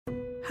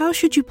how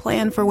should you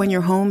plan for when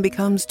your home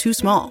becomes too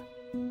small?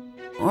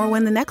 Or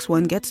when the next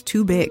one gets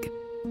too big?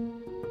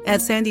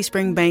 At Sandy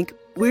Spring Bank,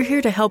 we're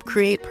here to help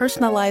create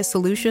personalized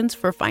solutions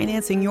for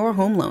financing your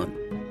home loan.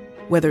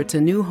 Whether it's a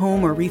new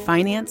home or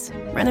refinance,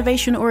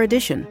 renovation or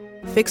addition,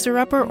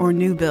 fixer-upper or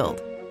new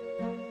build.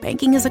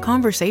 Banking is a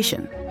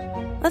conversation.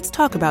 Let's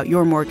talk about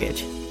your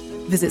mortgage.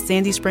 Visit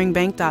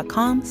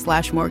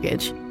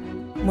sandyspringbank.com/mortgage.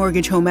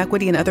 Mortgage, home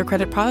equity, and other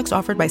credit products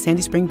offered by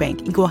Sandy Spring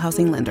Bank, Equal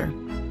Housing Lender.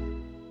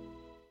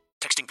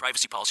 Texting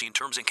privacy policy and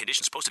terms and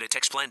conditions posted at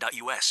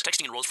textplan.us.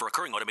 Texting enrolls for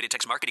recurring automated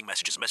text marketing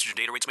messages. Message and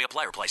data rates may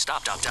apply. Reply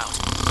stop, opt out.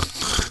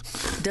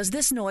 Does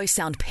this noise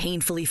sound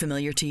painfully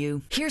familiar to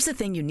you? Here's the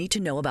thing you need to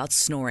know about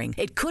snoring.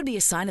 It could be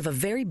a sign of a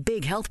very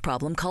big health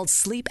problem called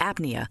sleep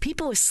apnea.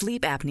 People with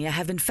sleep apnea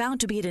have been found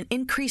to be at an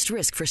increased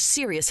risk for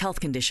serious health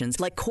conditions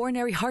like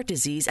coronary heart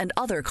disease and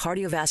other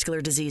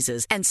cardiovascular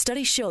diseases. And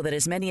studies show that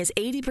as many as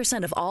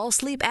 80% of all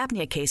sleep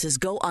apnea cases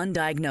go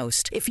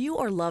undiagnosed. If you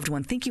or loved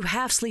one think you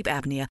have sleep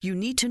apnea, you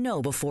need to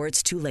know before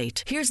it's too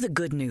late. Here's the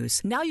good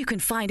news. Now you can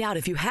find out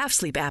if you have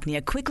sleep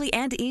apnea quickly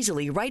and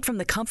easily right from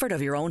the comfort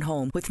of your own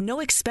home with no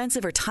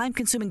expensive or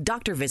time-consuming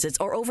doctor visits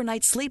or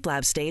overnight sleep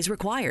lab stays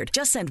required.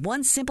 Just send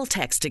one simple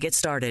text to get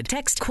started.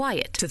 Text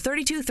QUIET to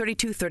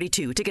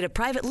 323232 to get a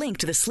private link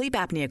to the sleep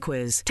apnea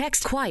quiz.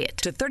 Text QUIET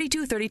to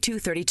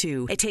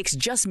 323232. It takes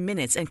just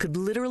minutes and could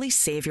literally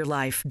save your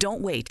life. Don't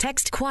wait.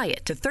 Text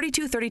QUIET to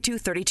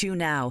 323232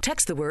 now.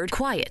 Text the word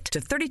QUIET to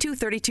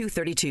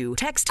 323232.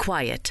 Text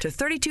QUIET to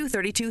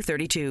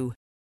 323232.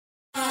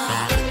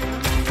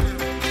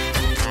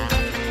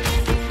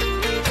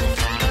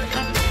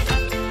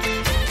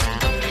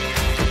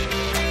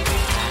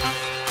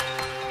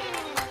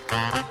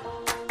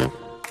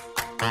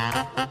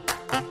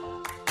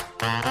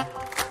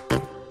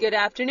 Good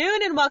afternoon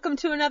and welcome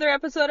to another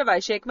episode of I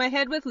Shake My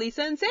Head with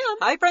Lisa and Sam.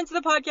 Hi, friends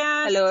of the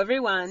podcast. Hello,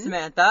 everyone.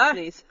 Samantha.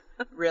 Please.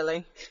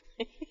 Really?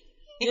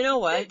 You know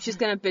what? She's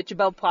going to bitch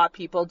about pot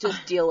people.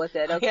 Just deal with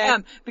it, okay? I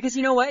am. Because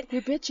you know what?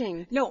 You're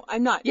bitching. No,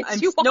 I'm not. Yes, I'm,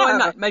 you No, are. I'm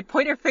not. My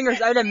pointer finger's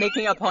out. I'm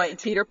making a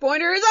point. Peter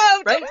Pointer is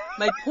out. Right?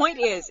 My point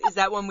is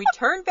that when we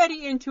turn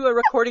Betty into a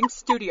recording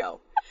studio,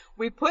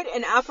 we put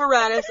an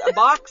apparatus, a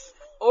box,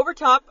 over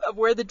top of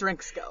where the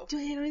drinks go.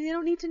 They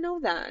don't need to know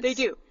that. They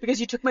do. Because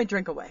you took my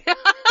drink away.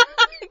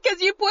 Because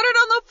you put it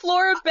on the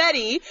floor of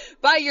Betty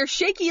by your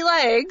shaky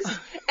legs,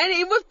 and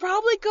it was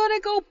probably gonna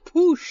go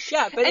poosh.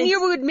 Yeah, but and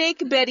you would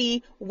make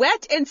Betty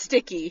wet and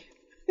sticky.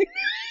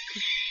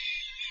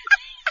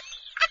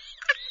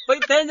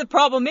 But then the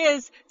problem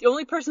is, the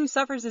only person who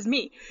suffers is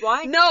me.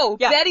 Why? No,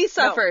 Yeah, Betty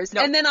suffers,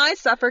 no. and then I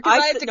suffer because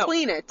I have to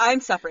clean it.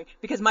 I'm suffering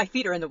because my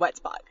feet are in the wet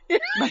spot.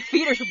 My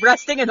feet are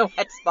resting in the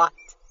wet spot.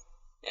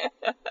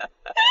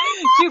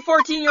 2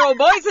 14-year-old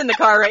boys in the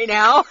car right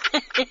now.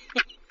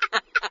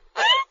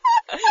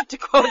 To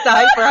quote the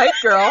Hype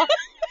girl.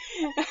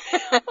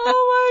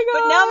 Oh my god.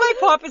 But now my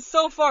pop is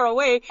so far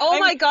away. Oh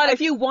my god,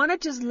 if you want to,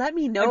 just let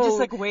me know. I'm just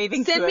like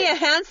waving Send to me it. a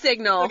hand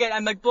signal. Okay,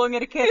 I'm like blowing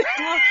it a kiss.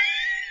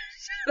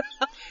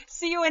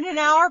 See you in an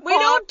hour, Pop. We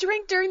don't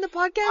drink during the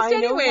podcast I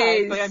know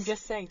anyways. that, but I'm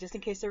just saying, just in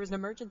case there was an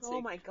emergency.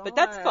 Oh my god. But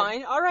that's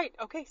fine. All right.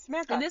 Okay,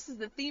 Samantha. And this is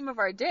the theme of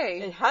our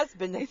day. It has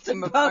been the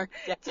theme of our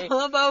day. It's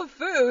all about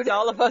food. It's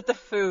all about the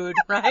food,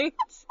 right?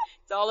 It's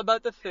all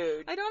about the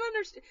food. I don't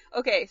understand.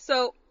 Okay,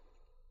 so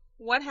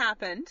what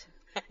happened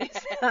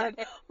is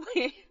that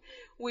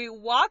we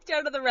walked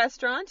out of the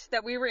restaurant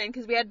that we were in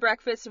because we had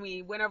breakfast and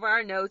we went over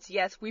our notes.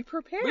 Yes, we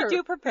prepare. We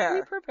do prepare.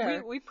 We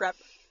prepare. We prep.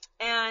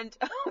 And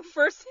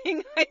first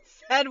thing I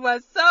said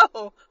was,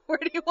 so, where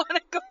do you want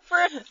to go for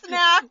a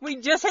snack? We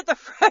just hit the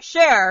fresh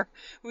air.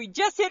 We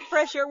just hit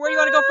fresh air. Where do you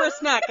want to go for a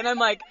snack? And I'm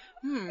like,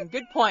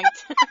 good point.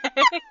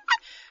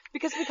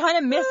 Because we kind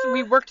of missed,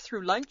 we worked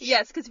through lunch.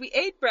 Yes, because we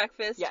ate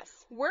breakfast. Yes.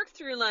 Worked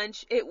through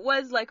lunch. It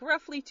was like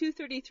roughly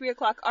 2:30, 3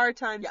 o'clock our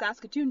time, Yeah.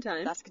 Saskatoon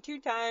time.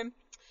 Saskatoon time.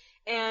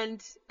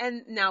 And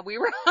now we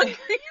were hungry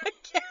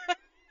again.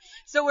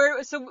 So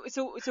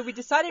we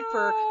decided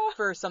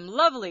for some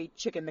lovely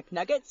chicken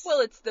McNuggets.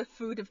 Well, it's the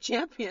food of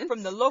champions.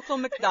 From the local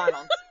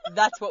McDonald's.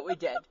 That's what we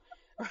did.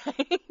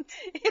 Right?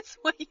 It's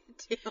what you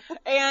do.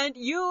 And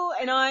you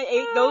and I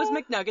ate those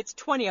McNuggets,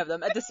 20 of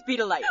them, at the speed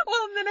of light.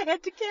 Well, and then I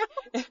had to count.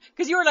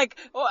 Because you were like,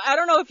 I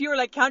don't know if you were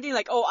like counting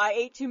like, I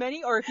ate too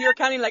many, or if you were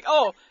counting like,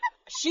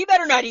 she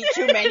better not eat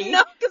too many.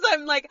 No, because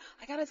I'm like,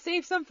 I gotta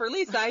save some for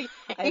Lisa. I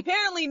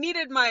apparently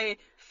needed my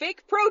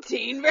fake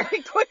protein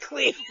very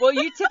quickly. Well,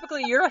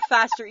 you're a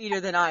faster eater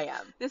than I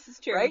am. This is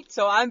true. Right?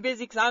 So I'm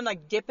busy because I'm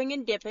like dipping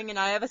and dipping, and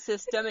I have a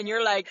system, and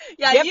you're like,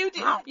 yeah, dip,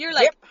 you're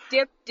like,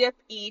 dip,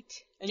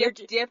 eat. And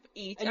dip,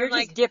 eat. And you're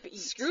like, just dip, eat.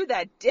 Screw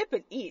that dip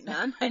and eat,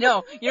 man. I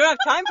know. You don't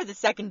have time for the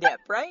second dip,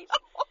 right?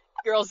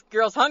 Girl's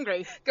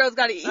hungry. Girl's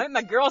gotta eat. Right?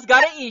 My girl's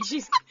gotta eat.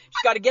 She's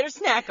got to get her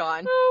snack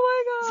on. Oh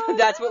my god. So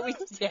that's what we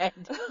did.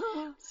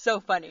 So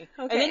funny.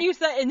 Okay. And then you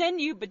said,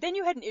 but then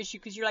you had an issue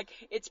because you're like,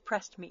 it's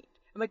pressed meat.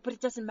 I'm like, but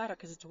it doesn't matter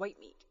because it's white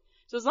meat.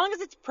 So as long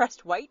as it's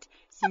pressed white,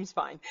 seems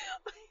fine.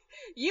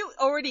 You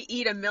already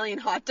eat a million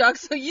hot dogs,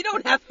 so you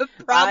don't have a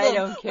problem I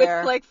don't care.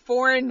 with like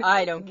foreign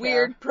I don't care.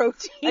 weird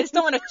protein. I just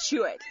don't want to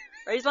chew it.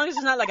 Right? As long as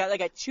it's not like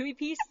a chewy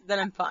piece, then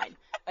I'm fine.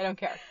 I don't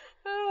care.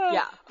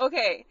 Yeah.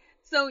 Okay.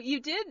 So you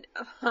did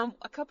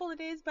a couple of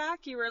days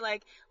back. You were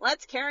like,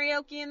 "Let's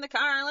karaoke in the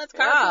car. Let's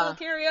carpool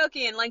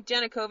karaoke." And like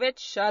Janukovic,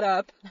 shut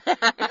up,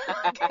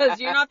 because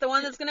you're not the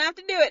one that's gonna have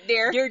to do it,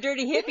 dear. Dear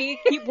dirty hippie,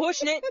 keep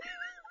pushing it.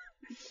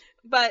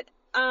 But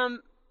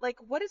like,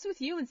 what is with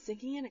you and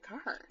singing in a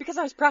car? Because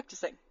I was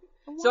practicing.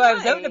 Why? So I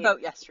was out and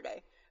about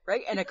yesterday,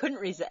 right? And I couldn't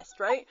resist,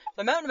 right?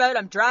 So I'm out and about.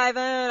 I'm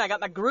driving. I got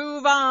my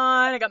groove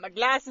on. I got my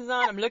glasses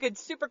on. I'm looking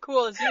super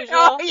cool as usual.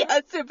 Oh yeah,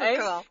 super right?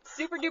 cool.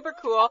 Super duper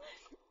cool.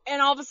 And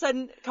all of a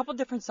sudden, a couple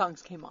different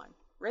songs came on,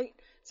 right?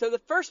 So the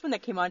first one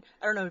that came on,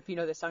 I don't know if you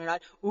know this song or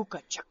not. Ooka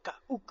chaka,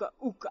 ooka,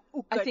 ooka,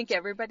 ooka. I think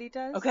everybody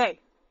does.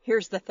 Okay,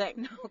 here's the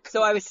thing.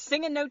 So I was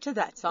singing out to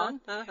that song,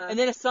 and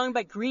then a song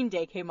by Green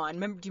Day came on.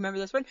 Do you remember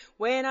this one?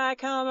 When I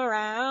Come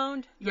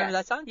Around. Remember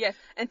that song? Yes.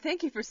 And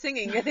thank you for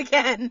singing it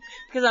again.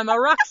 Because I'm a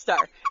rock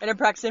star, and I'm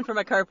practicing for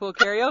my carpool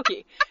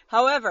karaoke.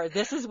 However,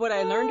 this is what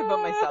I learned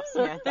about myself,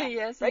 Samantha.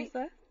 Yes, right?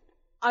 Lisa?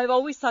 I've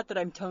always thought that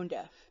I'm tone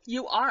deaf.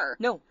 You are.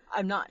 No,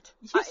 I'm not.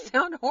 You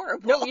sound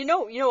horrible. No, you know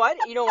what?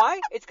 You know why?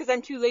 It's because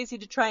I'm too lazy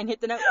to try and hit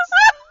the notes.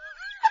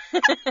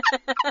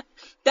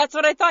 That's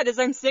what I thought as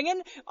I'm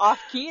singing off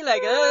key,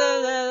 like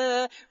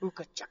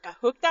ooka chaka,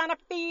 hooked on a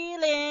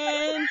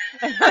feeling,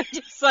 and I'm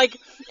just like,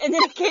 and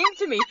then it came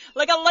to me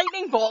like a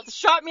lightning bolt,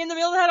 shot me in the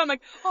middle of the head. I'm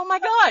like, oh my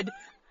god,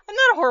 I'm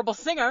not a horrible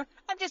singer.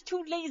 I'm just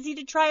too lazy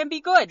to try and be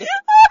good.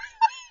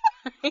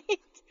 Right?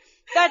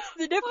 That's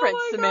the difference,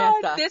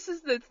 Samantha. God. This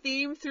is the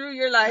theme through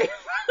your life.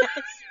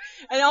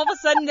 And all of a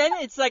sudden, then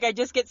it's like I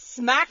just get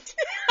smacked,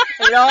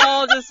 and it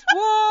all just whoa.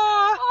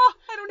 Oh,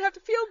 I don't have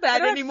to feel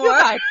bad anymore.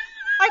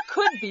 I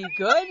could be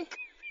good,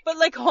 but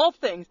like all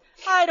things,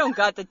 I don't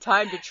got the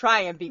time to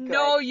try and be good.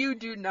 No, you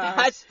do not.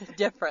 That's the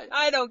difference.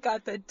 I don't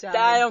got the time.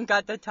 I don't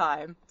got the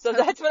time. So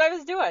that's what I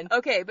was doing.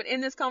 Okay, but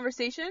in this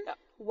conversation,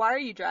 why are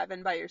you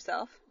driving by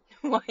yourself?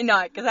 Why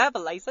not? Because I have a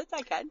license.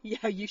 I can.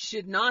 Yeah, you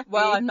should not be.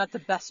 Well, I'm not the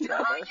best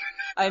driver.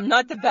 I'm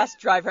not the best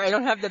driver. I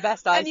don't have the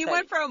best eyesight. And you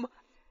went from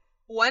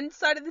one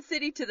side of the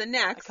city to the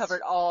next. I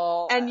covered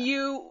all. And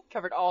you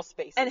covered all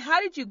spaces. And how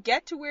did you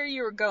get to where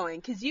you were going?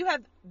 Because you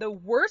have the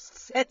worst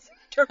sense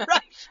of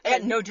direction. I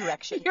got no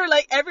direction. You're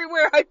like,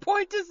 everywhere I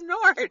point is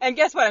north. And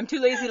guess what? I'm too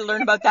lazy to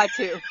learn about that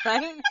too,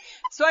 right?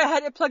 So I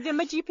had it plugged in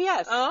my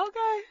GPS. Oh,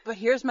 okay. But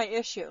here's my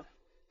issue.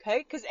 Okay,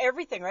 because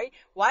everything, right?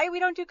 Why we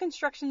don't do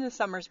construction in the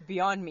summer is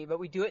beyond me, but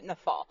we do it in the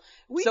fall.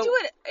 We do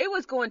it. It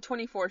was going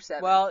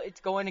 24/7. Well, it's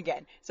going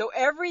again. So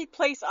every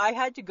place I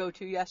had to go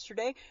to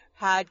yesterday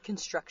had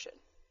construction.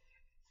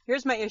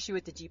 Here's my issue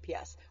with the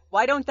GPS.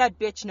 Why don't that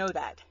bitch know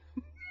that?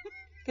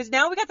 Because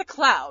now we got the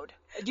cloud.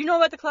 Do you know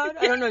about the cloud?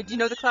 I don't know. Do you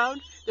know the cloud?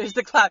 There's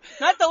the cloud.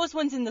 Not those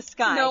ones in the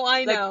sky. No,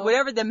 I know. Like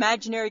whatever the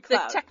imaginary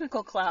cloud. The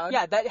technical cloud.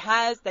 Yeah,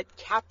 that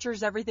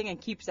captures everything and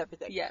keeps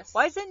everything. Yes.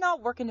 Why is it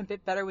not working a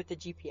bit better with the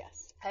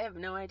GPS? I have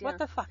no idea. What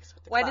the fuck's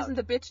with the Why cloud? doesn't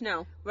the bitch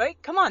know?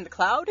 Right? Come on, the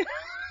cloud.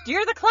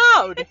 Dear the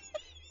cloud.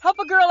 Help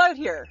a girl out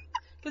here.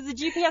 Because the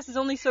GPS is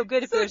only so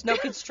good if there's no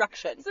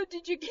construction. So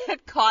did you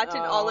get caught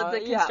in all of the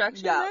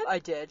construction? Yeah, then?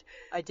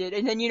 I did.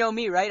 And then you know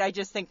me, right? I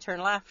just think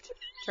turn left,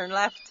 turn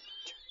left,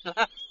 turn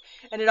left.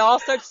 And it all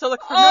starts to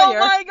look familiar.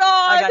 Oh my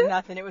god! I got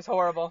nothing. It was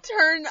horrible.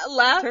 Turn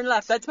left? Turn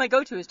left. That's my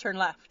go-to is turn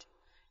left.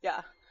 Yeah.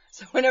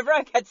 So whenever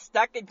I get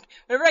stuck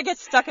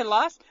and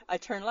lost, I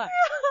turn left.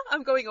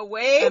 I'm going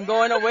away. I'm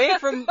going away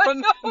from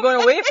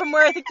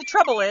where I think the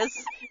trouble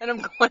is, and I'm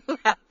going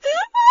left.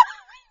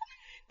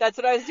 That's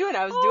what I was doing.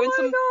 I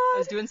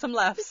was doing some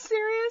lefts.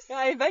 Serious? Yeah,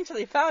 I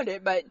eventually found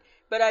it, but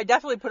I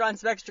definitely put on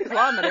some extra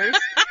kilometers.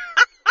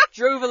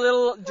 Drove a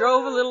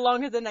little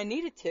longer than I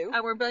needed to.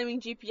 And we're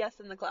blaming GPS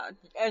and the cloud.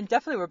 And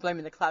definitely we're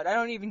blaming the cloud. I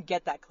don't even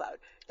get that cloud.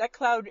 That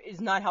cloud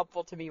is not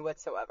helpful to me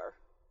whatsoever.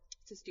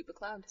 It's a stupid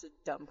cloud. It's a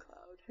dumb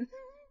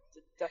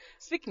cloud.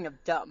 Speaking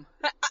of dumb.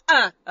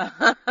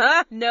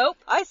 Nope.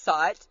 I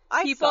saw it.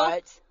 Saw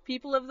it.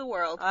 People of the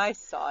world. I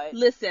saw it.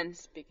 Listen.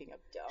 Speaking of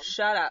dumb.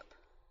 Shut up.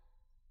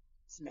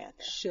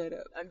 Samantha. Shut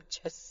up.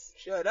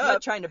 Shut up. I'm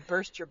not trying to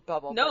burst your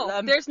bubble.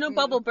 No, there's no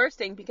bubble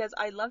bursting because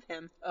I love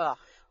him. Ugh.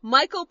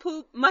 Michael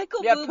Bublé.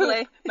 Michael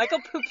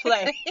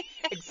Bublé.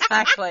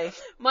 Exactly.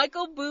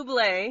 Michael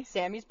Bublé.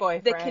 Sammy's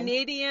boyfriend. The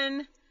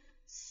Canadian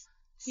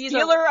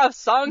stealer of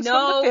songs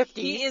from the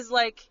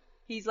 50s.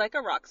 He's like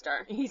a rock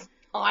star. He's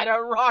not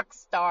a rock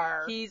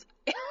star. He's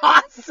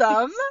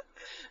awesome.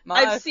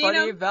 I've seen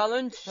him.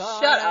 Valentine.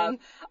 Shut up.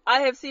 I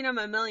have seen him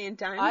a million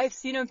times. I've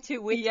seen him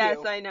too with you. Yes,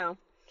 I know.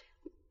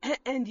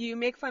 And you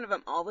make fun of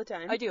him all the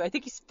time. I do. I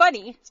think he's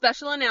funny.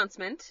 Special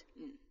announcement.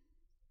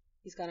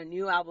 He's got a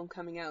new album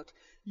coming out.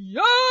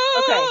 Yes!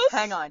 Okay,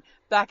 hang on.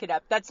 Back it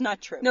up. That's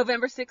not true.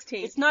 November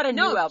 16th. It's not a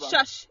new album.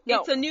 Shush. No.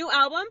 It's a new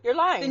album. You're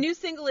lying. The new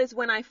single is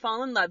When I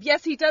Fall in Love.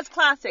 Yes, he does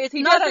classics.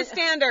 He does the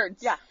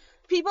standards. Yeah.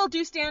 People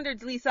do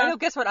standards, Lisa. I know.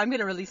 Guess what? I'm going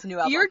to release a new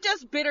album. You're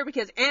just bitter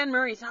because Anne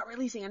Murray's not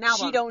releasing an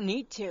album. She don't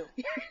need to.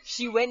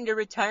 She went into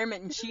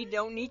retirement and she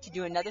don't need to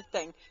do another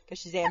thing because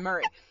she's Anne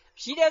Murray.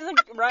 She doesn't,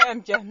 right?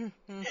 I'm just.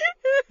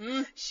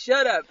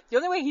 Shut up. The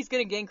only way he's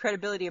going to gain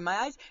credibility in my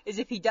eyes is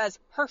if he does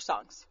her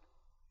songs.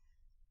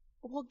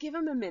 Well, give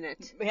him a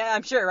minute. Yeah,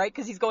 I'm sure, right?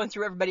 Because he's going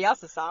through everybody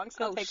else's songs.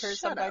 He'll take hers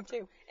shut sometime up.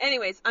 too.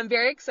 Anyways, I'm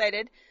very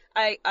excited.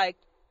 I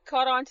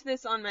caught on to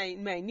this on my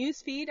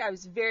news feed. I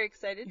was very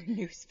excited.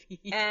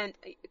 Newsfeed. And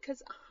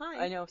because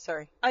I know.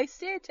 Sorry. I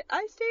stay.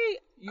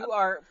 You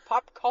are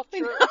pop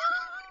culture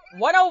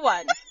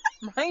 101,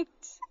 right?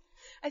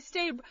 I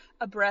stay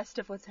abreast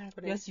of what's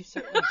happening. Yes, you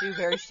certainly do,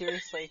 very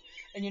seriously.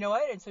 And you know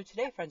what? And so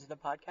today, friends of the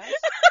podcast,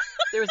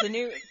 there was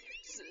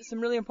some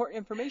really important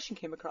information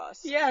came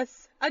across.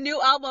 Yes, a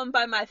new album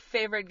by my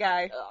favorite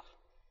guy. Ugh.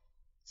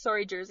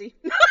 Sorry, Jersey.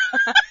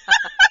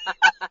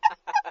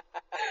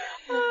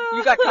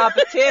 You got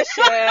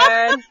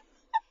competition.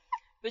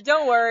 But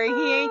don't worry,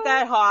 he ain't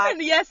that hot.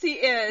 Yes, he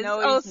is.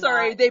 No, he's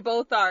sorry, not. they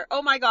both are.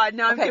 Oh my God,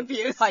 now Okay, I'm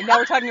confused. fine, now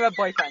we're talking about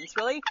boyfriends.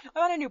 Really? I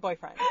want a new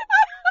boyfriend.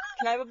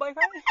 Can I have a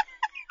boyfriend?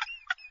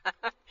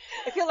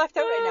 I feel left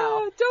out right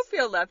now. Don't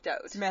feel left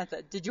out.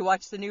 Samantha, did you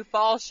watch the new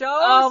fall shows?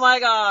 Oh my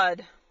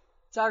God.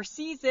 It's our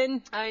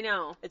season. I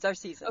know. It's our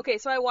season. Okay,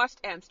 so I watched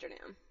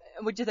Amsterdam.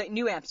 What'd you think?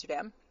 New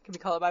Amsterdam. Can we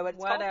call it by what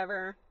it's called?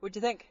 Whatever. What'd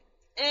you think?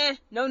 Eh.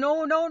 No.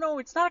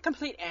 It's not a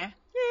complete eh.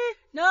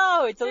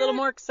 No, it's a little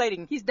more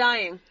exciting. He's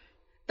dying.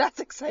 That's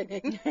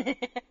exciting.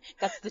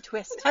 That's the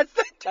twist. That's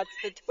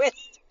the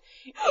twist.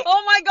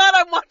 Oh my God,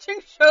 I'm watching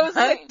shows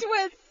Right? with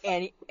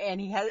twists.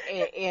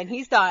 And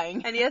he's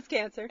dying. And he has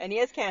cancer. And he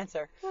has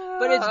cancer.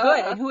 But it's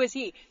good. And who is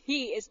he?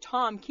 He is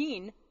Tom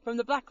Keane from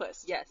The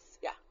Blacklist. Yes.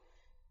 Yeah.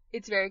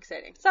 It's very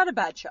exciting. It's not a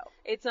bad show.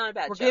 It's not a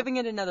bad We're show. giving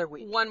it another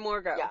week. One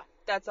more go. Yeah.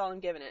 That's all I'm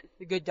giving it.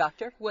 The Good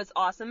Doctor. Was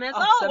awesome as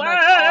Awesome always.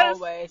 as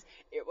always.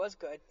 It was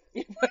good.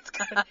 It was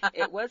good.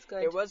 It was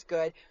good. It was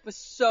good. It was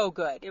so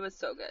good. It was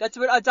so good. That's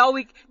all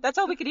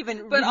we could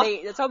even But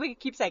relate. That's all we could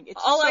keep saying.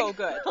 It's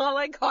good. All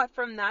I got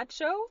from that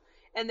show,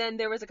 and then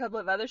there was a couple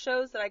of other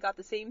shows that I got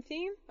the same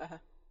theme. Uh-huh.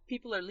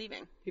 People are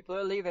leaving. People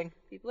are leaving.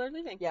 People are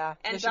leaving. Yeah.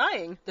 And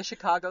dying. The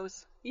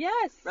Chicagos.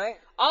 Yes. Right.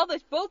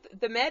 Both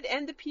the Med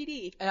and the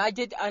PD. And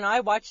I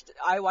watched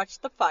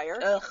The Fire.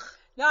 Ugh.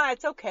 No,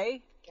 it's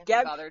okay.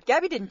 Can't be bothered.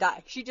 Gabby didn't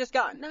die. She just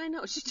gone. No, I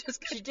know. She's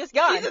just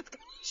gone.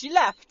 She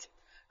left.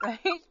 Right?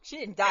 She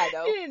didn't die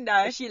though. She didn't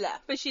die. But she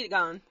left. But she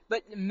gone.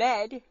 But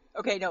Med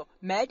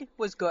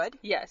was good.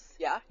 Yes.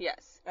 Yeah.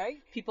 Yes. Right?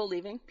 People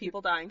leaving.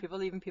 People dying. People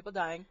leaving, people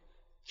dying.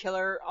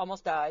 Killer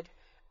almost died.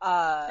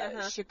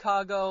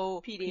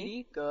 Chicago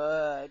PD.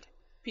 Good.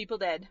 People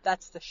dead.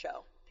 That's the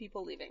show.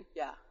 People leaving.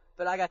 Yeah.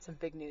 But I got some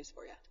big news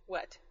for you.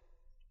 What?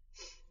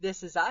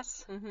 This Is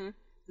Us. Mm-hmm.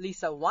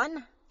 Lisa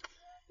 1.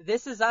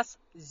 This Is Us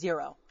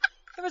 0.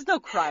 There was no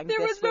crying There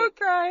this was no week.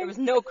 crying. There was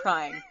no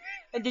crying.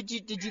 And did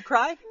you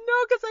cry? No,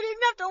 because I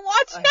didn't have to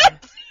watch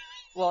it.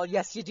 Well,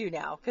 yes, you do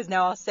now, because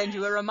now I'll send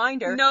you a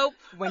reminder. Nope.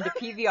 When to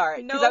PVR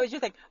it. Because Nope. that was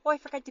your thing. Oh, I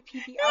forgot to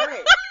PVR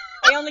it.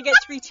 I only get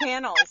 3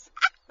 channels,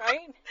 right?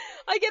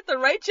 I get the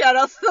right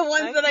channels, the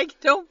ones Right? that I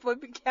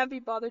can't be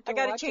bothered to I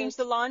gotta watch change it.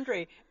 the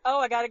laundry. Oh,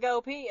 I gotta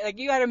go pee. Like,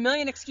 you had a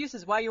million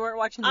excuses why you weren't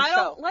watching the I show.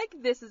 don't like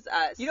This Is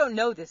Us. You don't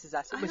know This Is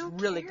Us. It I was don't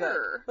really care.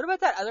 good. What about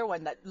that other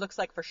one that looks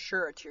like for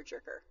sure a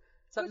tearjerker?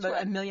 Something Which about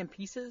one? A Million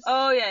Pieces?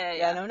 Oh, yeah.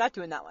 Yeah, no, not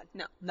doing that one.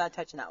 No. Not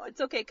touching that one.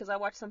 It's okay, because I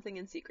watched something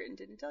in secret and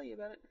didn't tell you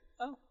about it.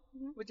 Oh,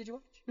 what did you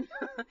watch?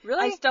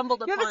 Really? I stumbled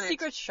You upon have a it.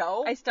 secret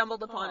show? I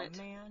stumbled upon it.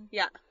 Man.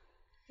 Yeah.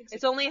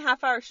 It's only a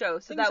half-hour show,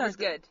 so that was aren't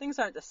good. Things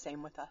aren't the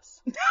same with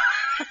us.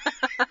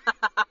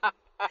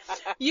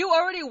 You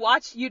already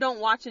watch. You don't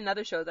watch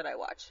another show that I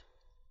watch.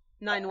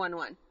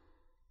 911.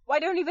 Well, I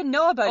don't even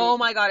know about it. Oh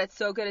my God, it's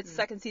so good. It's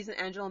second season.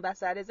 Angela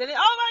Bassett is in it.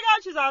 Oh my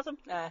God, she's awesome.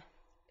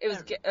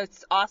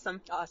 It's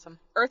awesome. Awesome.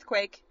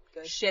 Earthquake.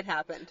 Good. Shit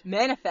happened.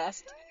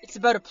 Manifest. It's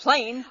about a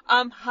plane.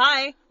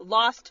 Hi.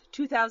 Lost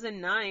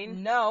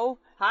 2009. No.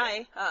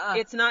 Hi.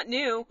 It's not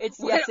new.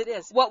 Yes, it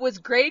is. What was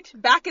great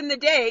back in the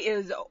day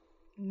is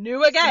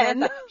new again.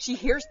 Samantha, she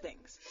hears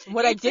things.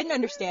 What I didn't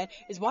understand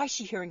is why is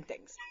she hearing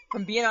things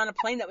from being on a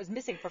plane that was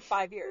missing for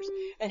 5 years.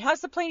 And how's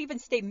the plane even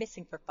stay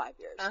missing for 5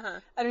 years? I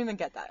don't even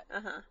get that.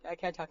 I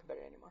can't talk about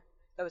it anymore.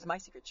 That was my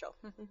secret show.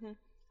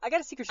 I got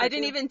a secret show I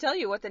didn't too. even tell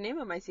you what the name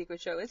of my secret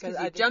show is because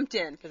you I jumped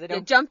in. Because I You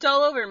don't. jumped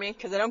all over me.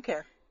 Because I don't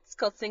care. It's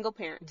called Single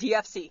Parent.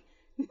 DFC.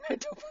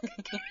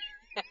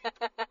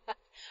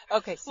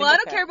 Okay. Well, I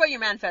don't single care about your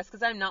manifest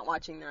because I'm not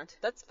watching that.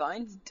 That's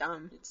fine. It's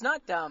dumb. It's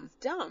not dumb.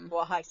 It's dumb.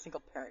 Well, hi,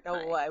 single parent. Oh,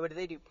 Hi. why? What do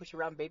they do? Push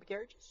around baby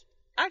carriages?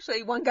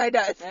 Actually, one guy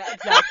does. Yeah,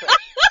 exactly.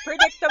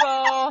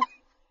 Predictable.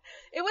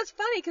 It was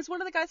funny because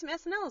one of the guys from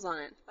SNL was on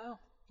it. Oh, It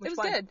which was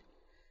one? good.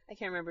 I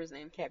can't remember his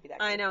name. Can't be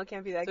that. I good. know, it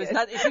can't be that So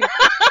good.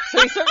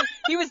 it's not.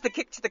 He was the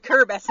kick to the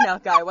curb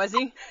SNL guy, was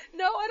he?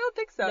 No, I don't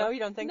think so. No, you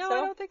don't think no, so?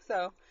 I don't think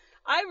so.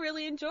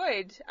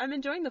 I'm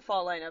enjoying the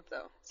fall lineup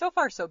though. So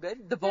far, so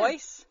good. The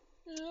Voice.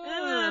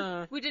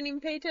 We didn't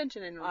even pay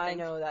attention. I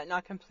know that,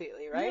 not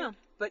completely, right? Yeah.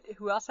 But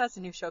who else has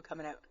a new show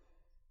coming out?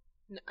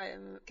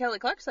 Kelly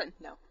Clarkson.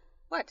 No.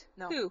 What?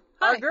 No. Who?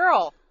 Our Hi.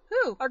 girl.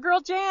 Who? Our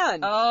girl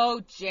Jan.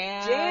 Oh,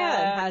 Jan.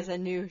 Jan has a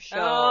new show.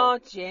 Oh,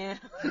 Jan.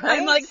 Right?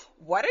 I'm like,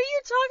 what are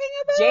you talking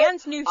about?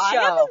 Jan's new show. I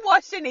haven't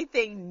watched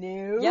anything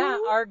new. Yeah,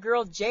 our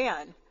girl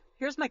Jan.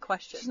 Here's my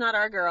question. She's not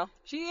our girl.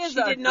 She is.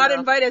 She our did not girl.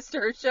 invite us to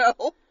her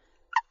show.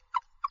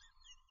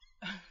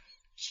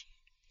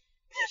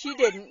 She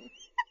didn't.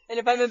 And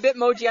if I'm a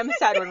Bitmoji, I'm a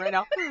sad one right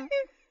now.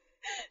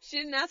 She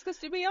didn't ask us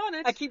to be on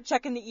it. I keep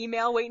checking the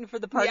email, waiting for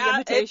the party yeah,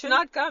 invitation. it's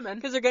not coming.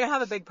 Because they're going to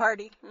have a big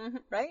party,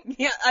 right?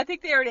 Yeah, I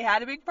think they already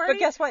had a big party. But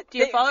guess what? Do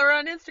you follow her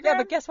on Instagram? Yeah,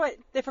 but guess what?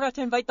 They forgot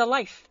to invite the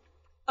life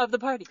of the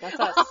party. That's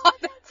us.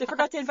 They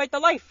forgot to invite the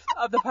life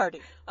of the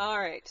party. All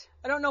right.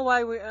 I don't know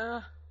why we...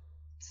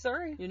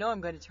 Sorry. You know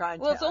I'm going to try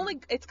and... Well,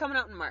 it's coming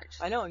out in March.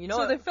 I know, you know...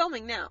 So they're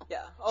filming now.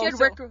 Yeah.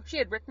 She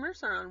had Rick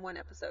Mercer on one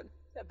episode.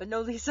 Yeah, but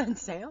no Lisa and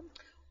Sam?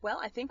 Well,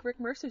 I think Rick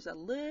Mercer's a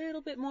little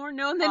bit more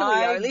known than we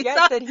I are, Lisa.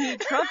 get that he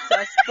trumps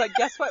us, but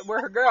guess what?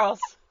 We're her girls.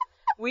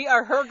 We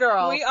are her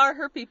girls. We are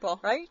her people.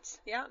 Right?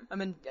 Yeah. I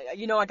mean,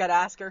 you know I got to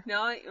ask her.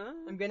 No,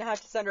 I'm going to have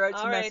to send her out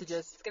some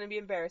messages. It's going to be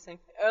embarrassing.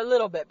 A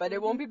little bit, but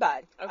it won't be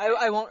bad. Okay.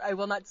 I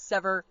will not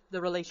sever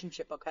the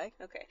relationship, okay?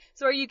 Okay.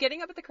 So are you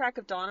getting up at the crack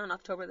of dawn on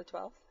October the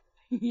 12th?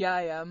 Yeah,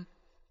 I am.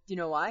 Do you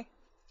know why?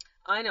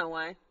 I know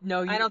why.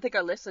 No, I don't think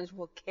our listeners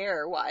will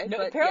care why. No,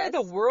 but apparently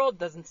yes. the world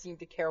doesn't seem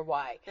to care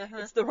why.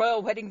 It's the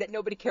royal wedding that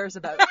nobody cares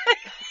about.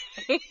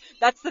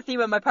 That's the theme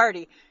of my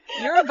party.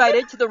 You're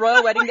invited to the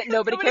royal wedding that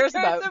nobody cares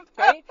about,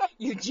 right?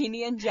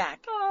 Eugenie and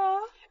Jack. Aww.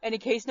 And in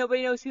case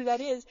nobody knows who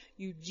that is,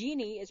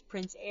 Eugenie is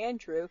Prince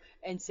Andrew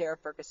and Sarah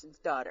Ferguson's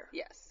daughter.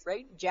 Yes.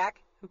 Right? Jack,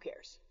 who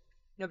cares?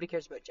 Nobody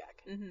cares about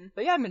Jack.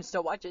 But yeah, I'm going to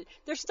still watch it.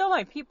 They're still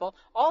my people.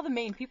 All the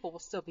main people will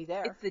still be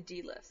there. It's the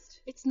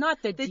D-list. It's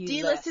not the D-list. The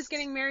D-list. D-list is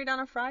getting married on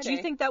a Friday. Do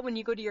you think that when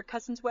you go to your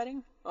cousin's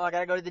wedding? Oh, I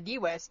got to go to the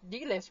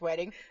D-list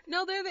wedding.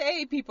 No, they're the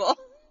A people.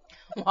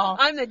 Well,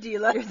 I'm the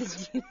D-list. You're the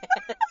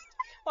D-list.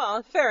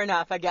 Well, fair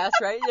enough, I guess,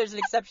 right? There's an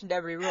exception to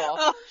every rule.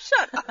 Oh,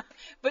 shut up.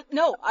 But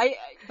no,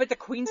 but the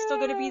Queen's still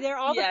going to be there.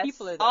 All the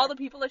people are there. All the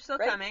people are still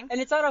right? coming.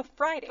 And it's on a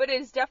Friday. But it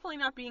is definitely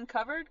not being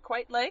covered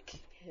quite like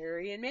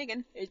Harry and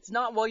Meghan. It's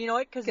not, well, you know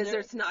what? Because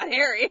it's not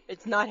Harry.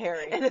 It's not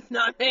Harry. And it's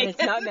not Meghan. And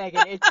it's not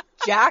Meghan. It's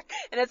Jack.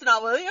 And it's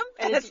not William.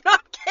 And it's not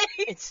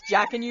Kate. It's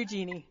Jack and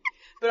Eugenie.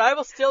 But I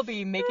will still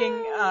be making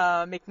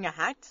a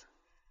hat.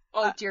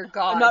 Oh, dear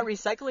God. I'm not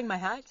recycling my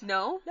hat.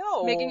 No?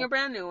 No. Making a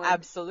brand new one.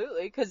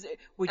 Absolutely. Because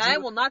I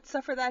will not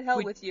suffer that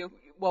hell with you.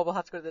 Well, we'll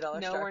have to go to the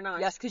dollar store. No, we're not.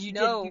 Yes, because you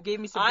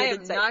gave me some I good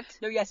am insight. not.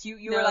 No, yes, you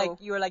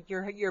were like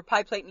your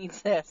pie plate needs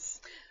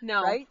this.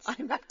 No, right?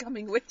 I'm not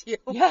coming with you.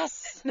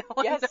 Yes. No,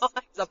 yes. I'm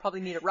not. I'll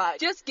probably need a ride.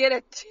 Just get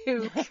a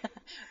toque.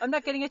 I'm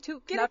not getting a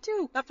toque. Get a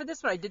toque. Not for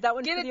this one. I did that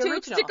one get for the toque,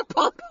 original. Stick a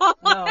pom-pom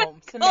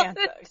on No,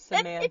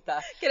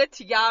 Samantha. Get a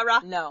tiara.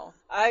 No,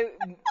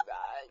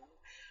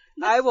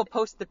 I will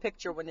post the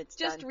picture when it's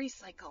Just done.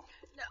 recycle.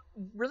 No,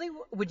 really?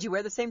 Would you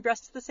wear the same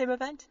dress to the same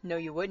event? No,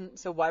 you wouldn't.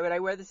 So why would I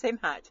wear the same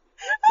hat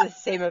to the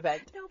same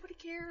event? Nobody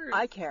cares.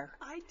 I care.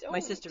 I don't. My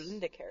sister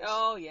Linda cares.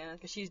 Oh, yeah.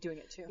 Because she's doing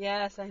it too.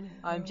 Yes, I know.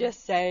 I'm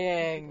just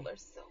saying. People are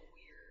so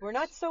weird. We're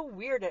not so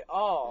weird at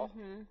all.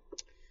 Mm-hmm.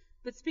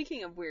 But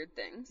speaking of weird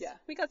things, yeah.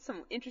 we got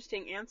some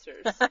interesting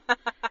answers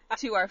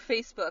to our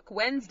Facebook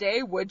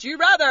Wednesday Would You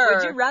Rather.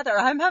 Would you rather?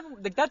 I'm having,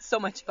 that's so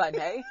much fun,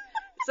 hey?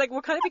 It's like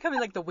we're kind of becoming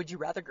like the Would You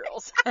Rather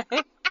girls.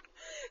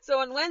 So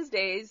on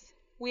Wednesdays,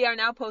 we are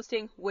now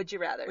posting Would You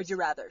Rathers. Would You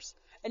Rathers.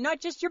 And not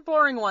just your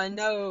boring ones.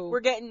 No. We're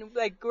getting to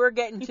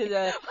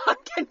the... I'm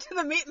getting to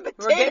the meat and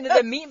potatoes. We're getting to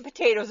the meat and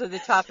potatoes of the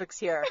topics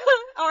here.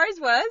 Ours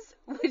was,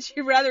 would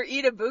you rather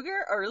eat a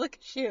booger or lick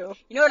a shoe?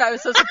 You know what I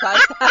was so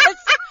surprised at?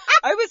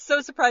 I was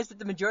so surprised that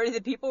the majority of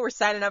the people were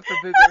signing up for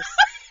boogers.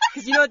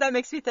 Because you know what that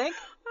makes me think?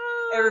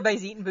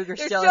 Everybody's eating boogers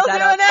still. Still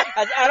doing it.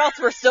 As adults,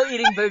 we're still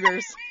eating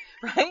boogers.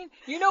 Right?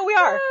 You know we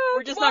are.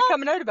 We're just not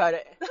coming out about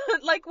it.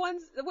 Like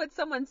what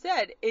someone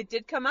said, it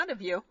did come out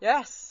of you.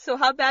 Yes. So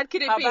how bad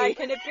could it be? How bad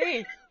can it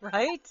be?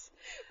 Right?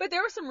 But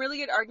there were some really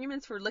good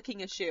arguments for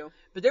licking a shoe.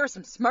 But there were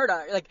some smart,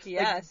 like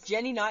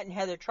Jenny Knott and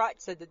Heather Trott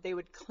said that they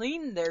would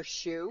clean their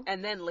shoe.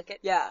 And then lick it.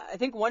 Yeah. I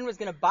think one was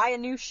going to buy a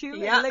new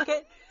shoe and lick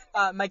it.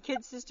 My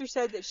kid's sister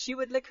said that she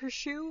would lick her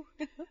shoe.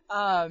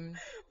 But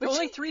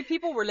only 3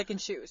 people were licking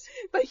shoes.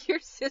 But your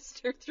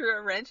sister threw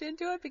a wrench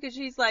into it because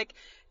she's like,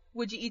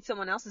 would you eat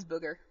someone else's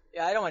booger?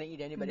 Yeah, I don't want to eat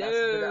anybody else's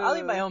booger. I'll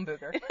eat my own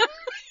booger.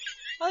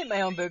 I'll eat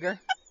my own booger.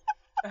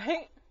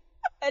 Right?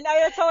 And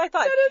that's all I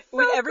thought.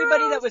 With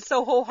everybody that was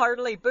so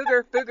wholeheartedly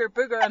booger, booger,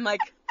 booger, I'm like,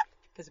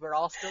 because we're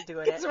all still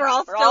doing it. We're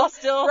all still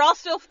 3. We're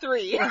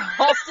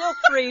all still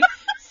 3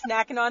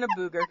 snacking on a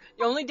booger.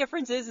 The only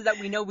difference is that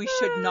we know we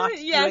should not do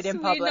it in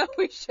public. Yes, we know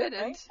we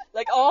shouldn't. Right?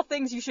 Like all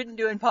things you shouldn't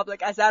do in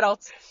public. As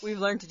adults, we've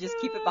learned to just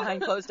keep it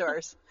behind closed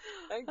doors.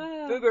 Right?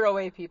 Booger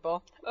away,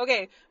 people.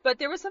 Okay, but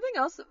there was something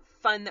else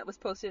fun that was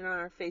posted on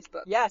our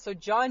Facebook. Yeah, so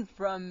John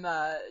from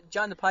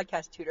John the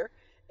Podcast Tutor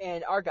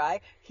and our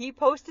guy, he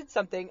posted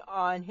something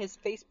on his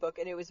Facebook,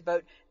 and it was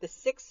about the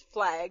Six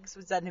Flags.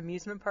 Was that an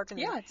amusement park?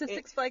 It's a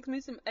Six Flags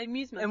amusement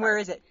park. And where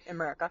is it? In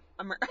America.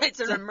 It's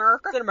in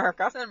America. It's in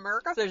America. It's in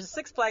America. So there's a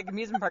Six Flags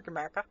amusement park in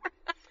America.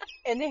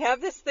 And they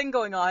have this thing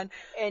going on,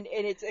 and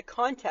it's a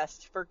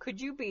contest for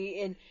could you be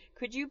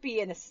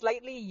in a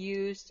slightly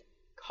used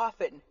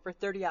coffin for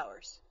 30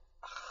 hours?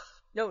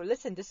 No,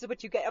 listen, this is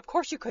what you get. Of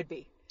course you could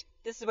be.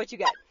 This is what you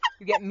get.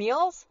 You get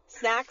meals,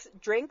 snacks,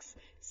 drinks,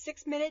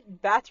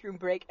 6-minute bathroom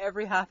break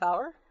every half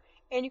hour,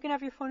 and you can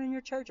have your phone and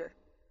your charger.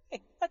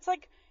 Hey,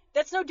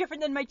 that's no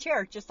different than my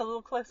chair, just a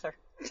little closer.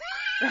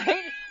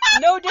 Right?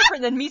 No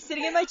different than me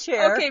sitting in my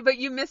chair. Okay, but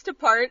you missed a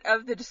part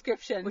of the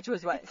description. Which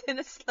was what? It's in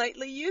a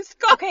slightly used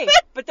coffin. Okay,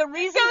 but the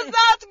reason... Because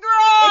that's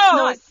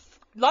gross! It's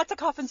not. Lots of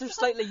coffins are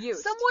slightly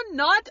used. Someone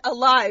not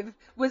alive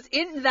was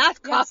in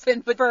that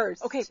coffin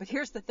first. Okay, but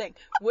here's the thing.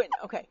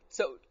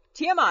 So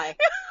TMI,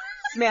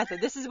 Samantha,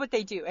 this is what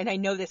they do, and I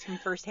know this from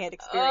firsthand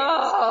experience.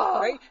 Oh.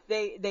 Right?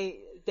 They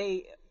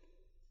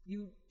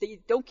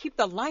don't keep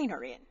the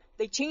liner in.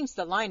 They change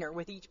the liner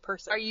with each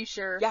person. Are you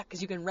sure? Yeah,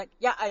 because you can rent.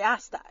 Yeah, I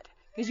asked that.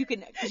 Because you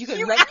can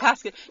rent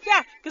casket.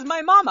 Yeah, because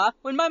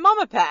when my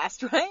mama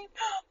passed, right?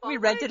 We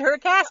rented her a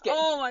casket.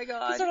 Oh my god.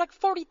 Because they're like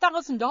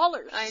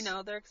 $40,000. I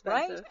know, they're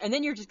expensive. Right? And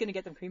then you're just gonna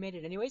get them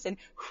cremated anyways, and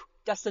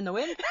dust in the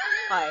wind.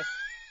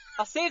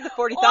 I'll save the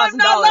 $40,000. Oh, I'm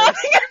not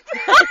laughing at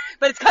that.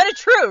 But it's kind of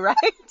true, right?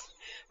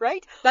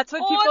 Right? That's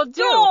what people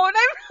do. Don't. I'm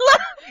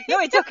laughing. No,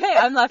 it's okay.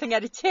 I'm laughing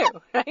at it too,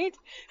 right?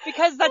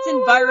 Because that's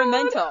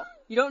environmental.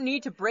 You don't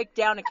need to break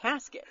down a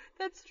casket.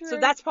 That's true. So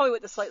that's probably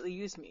what the slightly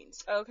used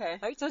means. Okay.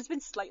 Right? So it's been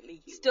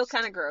slightly used. Still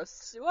kind of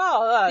gross.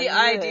 Well, The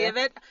idea of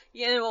it.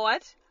 You know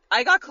what?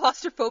 I got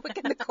claustrophobic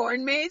in the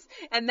corn maze,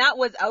 and that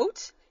was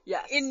out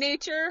Yes. in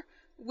nature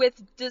with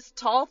just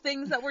tall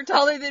things that were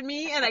taller than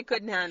me, and I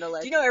couldn't handle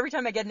it. Do you know every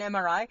time I get an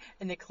MRI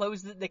and they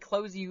close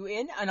you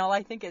in, and all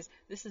I think is,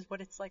 this is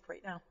what it's like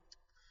right now.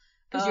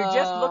 Because you're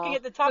just looking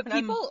at the top. But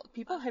and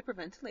people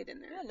hyperventilate in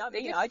there. Yeah, not they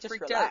me. get I just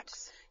freaked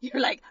relax. out.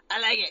 You're like, I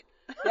like it.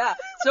 Yeah.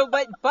 So,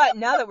 but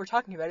now that we're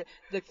talking about it,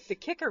 the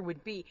kicker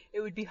would be,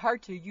 it would be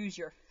hard to use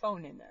your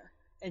phone in there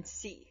and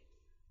see.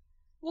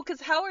 Well,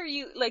 because how are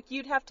you, like,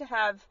 you'd have to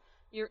have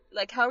your,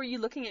 like, how are you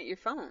looking at your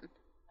phone?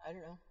 I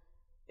don't know.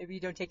 Maybe you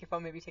don't take your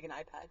phone. Maybe you take an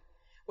iPad.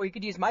 Or you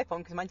could use my phone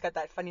because mine's got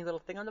that funny little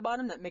thing on the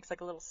bottom that makes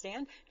like a little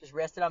stand. Just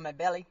rest it on my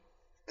belly.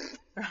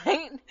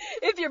 Right?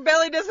 If your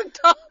belly doesn't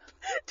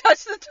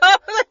touch the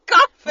top of the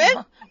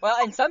coffin. Well,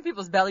 and some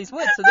people's bellies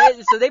would,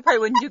 so they probably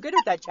wouldn't do good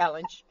at that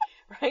challenge.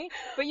 Right?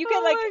 But you get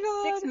Oh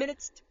my God. 6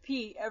 minutes to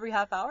pee every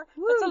half hour.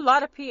 That's a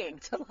lot of peeing.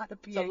 It's a lot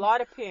of peeing. It's a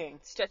lot of peeing.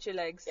 Stretch your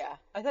legs. Yeah,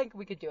 I think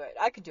we could do it.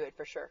 I could do it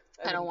for sure.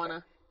 I don't wouldn't want care.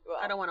 to. Well,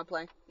 I don't want to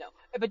play. No,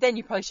 but then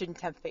you probably shouldn't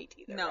tempt fate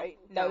either, No, right?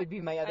 no. That would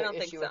be my I other don't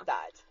think issue so. with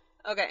that.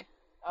 Okay.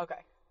 Okay.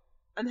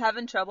 I'm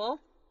having trouble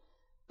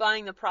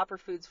buying the proper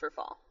foods for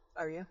fall.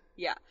 Are you?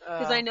 Yeah.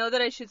 Because I know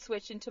that I should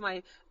switch into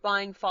my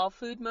buying fall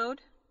food mode,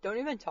 Don't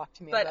even talk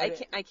to me but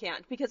about it. I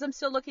can't because I'm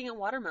still looking at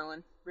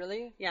watermelon.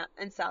 Really? Yeah,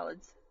 and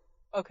salads.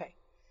 Okay.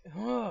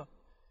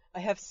 I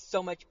have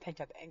so much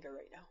pent-up anger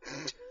right now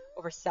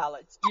over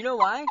salads. Do you know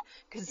why?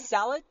 Because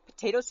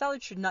potato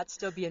salad should not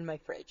still be in my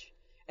fridge.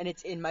 And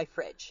it's in my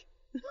fridge.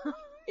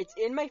 It's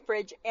in my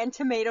fridge, and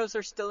tomatoes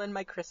are still in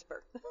my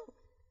crisper.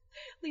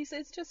 Lisa,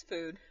 it's just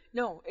food.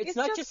 No, it's It's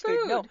not just just food.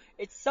 No, food.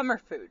 it's summer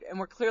food, and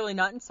we're clearly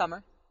not in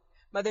summer.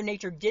 Mother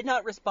Nature did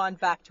not respond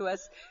back to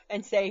us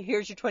and say,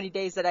 here's your 20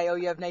 days that I owe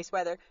you of nice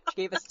weather. She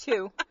gave us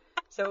 2.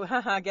 So,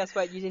 guess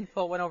what? You didn't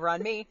pull one over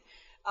on me.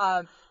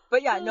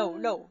 But yeah, no.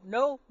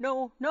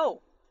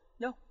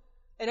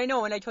 And I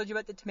know when I told you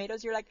about the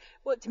tomatoes, you're like,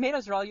 well,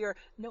 tomatoes are all your...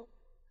 No,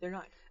 they're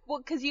not. Well,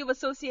 because you've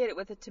associated it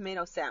with a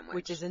tomato sandwich.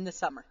 Which is in the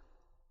summer.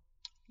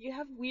 You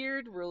have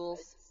weird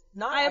rules.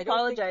 Not, I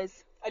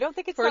apologize I don't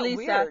think it's for that Lisa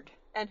weird.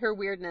 and her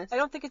weirdness. I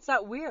don't think it's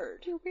that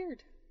weird. You're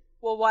weird.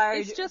 Well, why are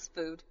It's you... just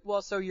food.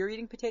 Well, so you're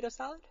eating potato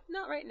salad?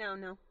 Not right now,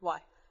 no. Why?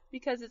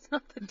 Because it's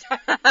not the time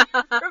for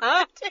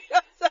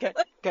potato salad.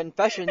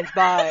 Confessions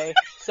by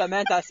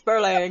Samantha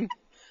Sperling.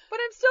 But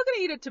I'm still going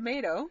to eat a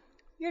tomato.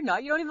 You're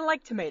not. You don't even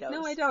like tomatoes.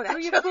 No, I don't, Who are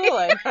you actually.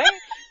 fooling, right?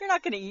 You're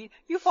not going to eat.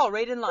 You fall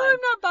right in line. I'm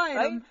not buying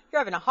right? them. You're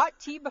having a hot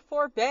tea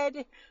before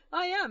bed,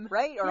 I am.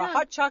 right? Or a Yeah.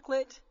 hot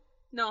chocolate.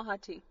 No,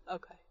 hot tea.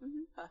 Okay.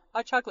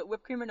 Hot chocolate,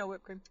 whipped cream or no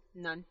whipped cream?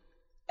 None.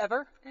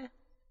 Ever? Eh.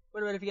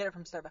 What about if you get it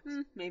from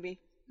Starbucks? Maybe.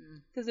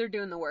 Because they're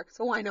doing the work,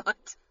 so why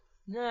not?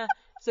 Nah.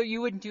 So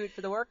you wouldn't do it for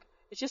the work?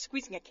 It's just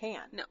squeezing a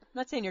can. No. I'm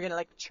not saying you're going to,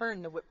 like,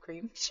 churn the whipped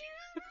cream.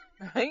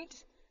 Right?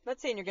 I'm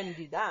not saying you're going to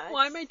do that.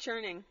 Why am I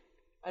churning?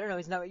 I don't know.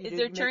 Isn't that what you do? Is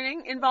there You make-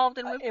 churning involved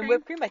in whipped cream? In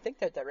whipped cream, I think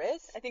that there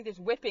is. I think there's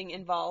whipping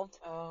involved.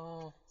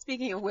 Oh.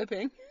 Speaking of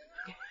whipping.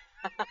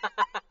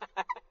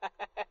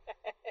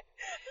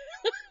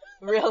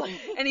 Really?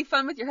 Any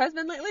fun with your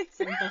husband lately?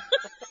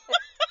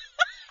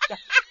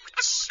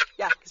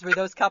 Yeah, because we're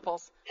those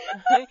couples.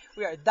 Right?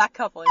 We are that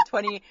couple in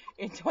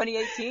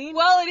 2018.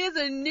 Well, it is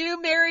a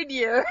new married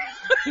year.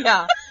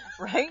 Yeah,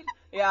 right?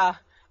 Yeah.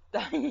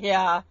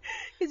 Yeah.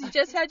 Because you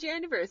just had your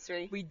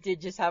anniversary. We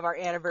did just have our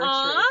anniversary.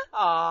 Aw.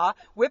 Aw.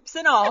 Whips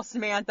and all,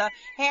 Samantha.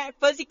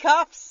 Fuzzy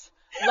cuffs.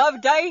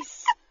 Love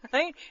dice.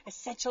 Right?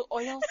 Essential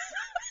oils.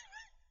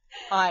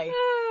 Hi.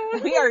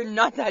 We are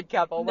not that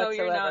couple No,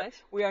 whatsoever. you're not.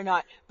 We are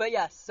not. But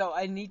yes, so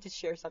I need to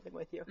share something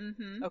with you.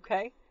 Mm-hmm.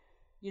 Okay?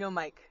 You know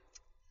Mike.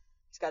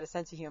 He's got a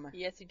sense of humor.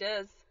 Yes, he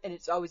does. And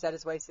it's always at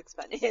his wife's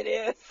expense. It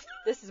is.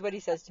 This is what he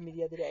says to me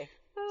the other day.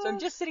 So I'm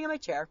just sitting in my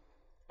chair.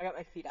 I got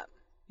my feet up.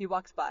 He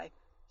walks by,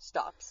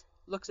 stops,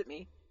 looks at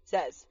me,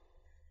 says,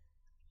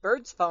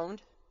 "Birds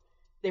phoned.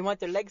 They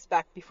want their legs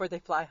back before they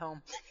fly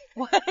home."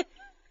 What?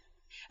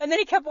 And then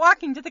he kept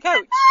walking to the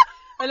couch.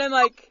 And I'm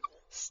like,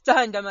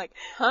 stunned. I'm like,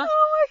 huh?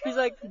 Oh my He's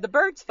like, the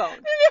birds phone.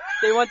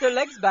 They want their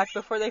legs back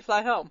before they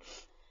fly home.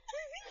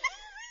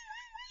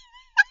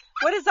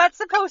 What is that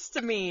supposed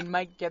to mean,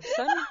 Mike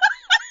Gibson?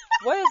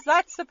 What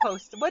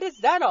is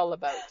that all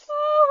about?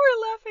 Oh,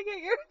 we're laughing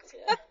at your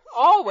expense.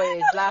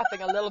 Always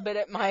laughing a little bit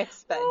at my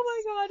expense.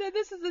 Oh my god, and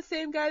this is the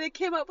same guy that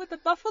came up with the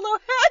buffalo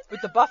head.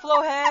 With the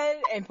buffalo head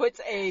and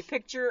puts a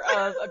picture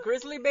of a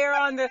grizzly bear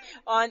on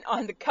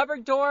the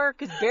cupboard door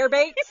because bear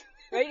bait,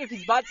 right? If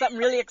he's bought something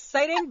really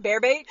exciting, bear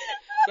bait.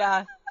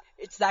 Yeah,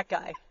 it's that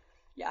guy.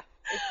 Yeah,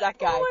 it's that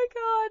guy. Oh my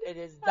god. It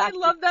is that I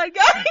love that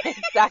guy. It's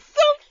so that,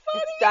 funny.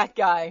 It's that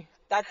guy.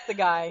 That's the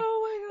guy.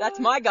 Oh my god. That's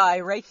my guy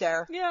right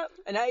there. Yeah.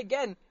 And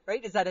again,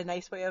 right? Is that a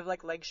nice way of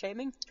like leg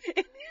shaming?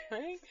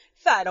 Right?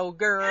 Fat old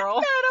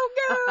girl. Fat old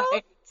girl.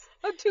 Right?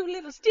 Oh, 2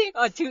 little sticks.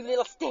 Oh, 2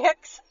 little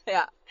sticks.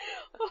 Yeah.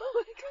 Oh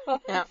my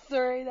god. Yeah.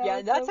 Sorry, that Yeah,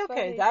 was that's so okay.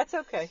 funny. That's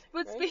okay.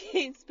 But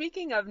right?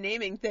 speaking of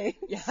naming things.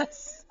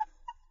 Yes.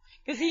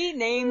 Because he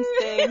names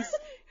things.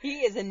 He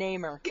is a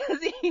namer. Because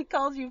he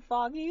calls you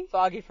Foggy.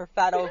 Foggy for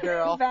fat old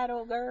girl. Fat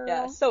old girl.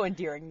 Yeah, so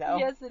endearing though.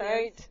 Yes, it is.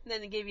 Right? And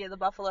then he gave you the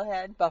buffalo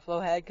head. Buffalo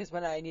head, because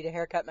when I need a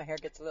haircut, my hair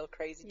gets a little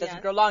crazy. It doesn't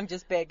Yes. grow long,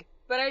 just big.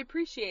 But I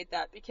appreciate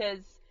that because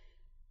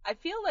I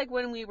feel like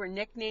when we were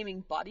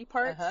nicknaming body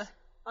parts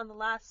on the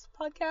last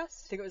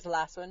podcast, I think it was the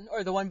last one,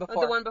 or the one before.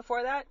 or the one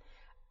before that,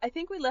 I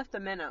think we left the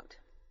men out.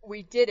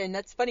 We did, and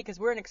that's funny because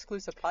we're an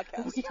exclusive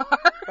podcast. We are.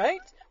 Right?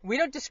 We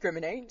don't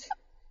discriminate.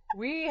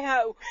 We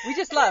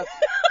just love.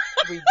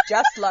 We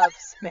just love,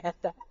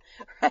 Samantha.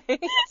 Right?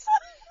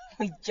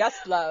 We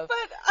just love.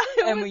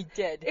 But And we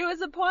did. It was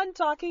upon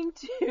talking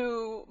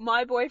to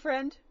my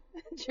boyfriend,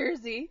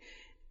 Jersey,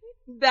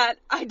 that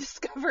I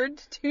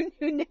discovered 2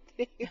 new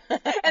nicknames.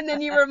 And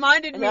then you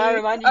reminded And me I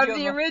reminded of you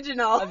the of-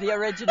 original. Of the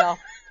original.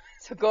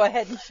 So go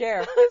ahead and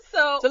share.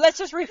 So So let's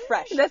just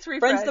refresh. Let's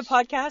refresh. Friends, the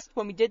podcast,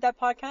 when we did that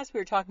podcast, we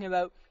were talking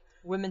about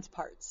women's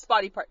parts.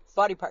 body parts.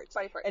 Body parts.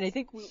 Body parts. And I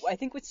think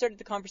what started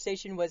the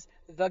conversation was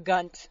the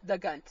gunt, The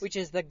gunt. which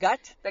is the gut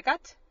The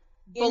gut.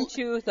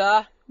 into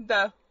the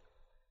The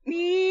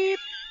beep.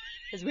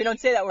 Because we don't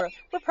say that word.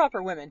 We're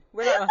proper women.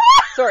 We're not.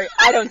 Sorry,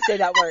 I don't say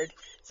that word.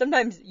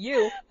 Sometimes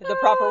you, the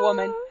proper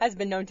woman, has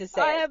been known to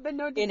say I it have been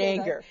known to in say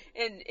anger.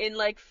 that. In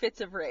like fits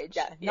of rage.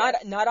 Yeah,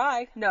 Yes. not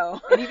I. No.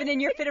 And even in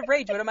your fit of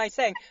rage, what am I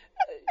saying?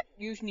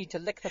 You need to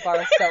lick the bar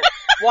of soap.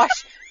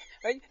 Wash.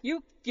 Right?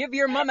 You give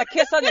your mom a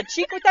kiss on the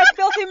cheek with that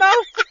filthy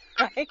mouth.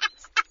 Right?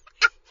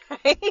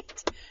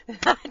 Right?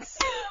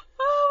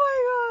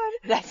 Oh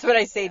That's what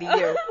I say to my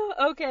you.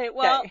 god. Okay,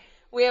 well, Okay.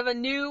 we have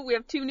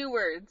 2 new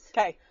words.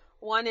 Okay.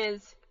 One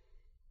is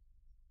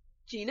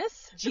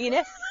genus.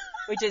 Genus,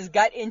 which is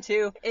gut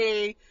into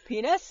A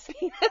penis.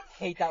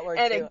 Hate that word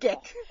and too. a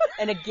gick.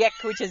 And a gick,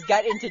 which is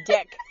gut into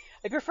dick.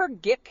 I prefer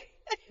gick.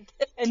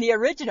 And the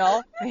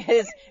original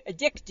is a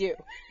dick do,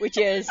 which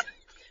is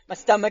my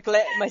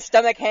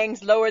stomach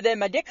hangs lower than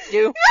my dick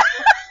do.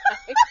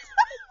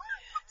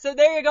 So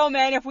there you go,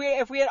 man. If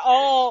we had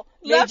all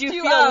made Left you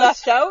you feel out.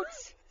 left out,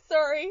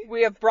 Sorry.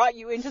 we have brought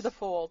you into the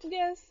fold.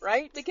 Yes.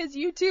 Right? Because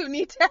you too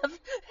need to have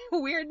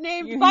weird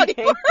named You body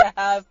need parts. to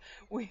have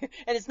weird,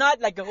 and it's not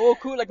like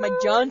cool like my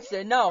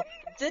Johnson. No,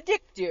 it's a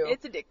dick do.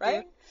 It's a dick do.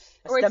 right?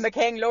 Or My it's- stomach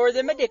hang lower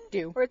than my dick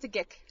do, Or it's a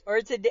gick. or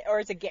it's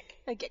a gick.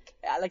 A gick.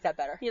 Yeah, I like that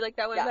better. You like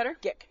that one Yeah, better?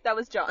 gick. That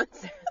was John's.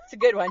 It's a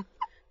good one.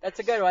 That's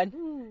a good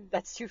one.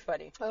 That's too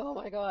funny. Oh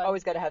my god.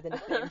 Always got to have the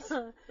nicknames,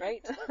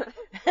 right?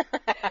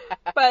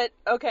 But,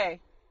 okay.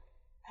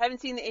 Haven't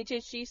seen the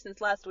HHG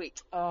since last week.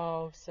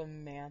 Oh,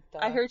 Samantha.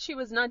 I heard she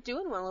was not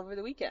doing well over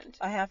the weekend.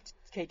 I have to.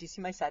 Okay, do you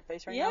see my sad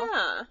face right now?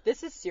 Yeah.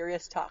 This is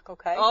serious talk,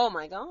 okay? Oh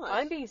my god.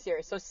 I'm being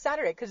serious. So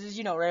Saturday, because as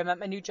you know, right, I'm at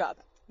my new job.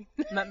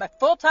 I'm at my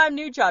full-time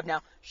new job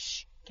now.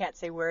 Shh, can't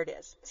say where it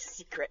is.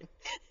 Secret.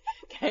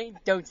 Okay,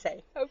 don't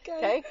say.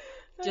 Okay,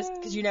 just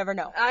because you never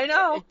know. I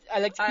know. I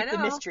like to I keep the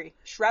know. mystery,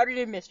 shrouded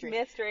in mystery.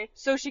 Mystery.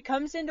 So she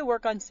comes into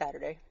work on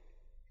Saturday.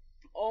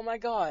 Oh my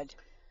God,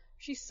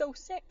 she's so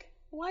sick.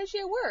 Why is she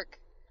at work?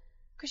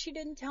 Because she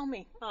didn't tell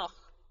me. Oh.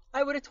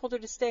 I would have told her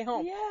to stay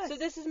home. Yes. So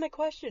this is my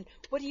question.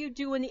 What do you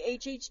do when the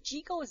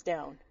HHG goes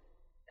down?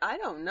 I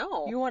don't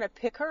know. You want to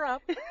pick her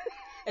up?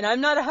 And I'm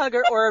not a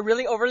hugger or a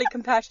really overly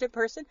compassionate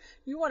person.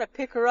 You want to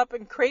pick her up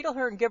and cradle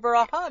her and give her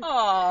a hug.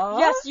 Aww.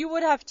 Yes, you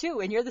would have too.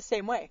 And you're the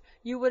same way.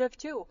 You would have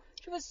too.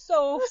 She was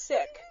so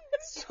sick.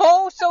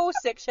 So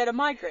sick. She had a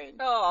migraine.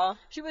 Aw.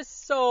 She was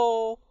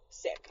so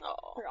sick.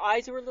 Oh. Her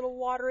eyes were a little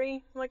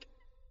watery. I'm like,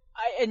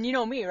 and you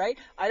know me, right?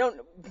 I don't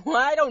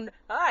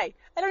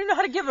even know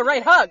how to give the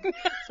right hug.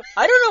 So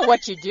I don't know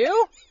what you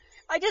do.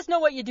 I just know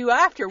what you do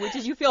after, which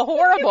is you feel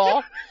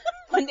horrible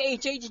when the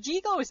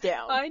HHG goes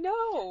down. I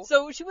know.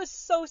 So she was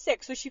so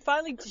sick. So she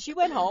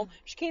went home.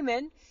 She came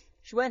in.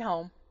 She went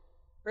home.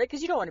 Right?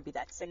 Because you don't want to be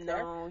that sick there.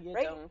 No, you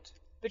right? don't.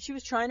 But she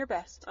was trying her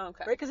best.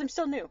 Okay. Right? Because I'm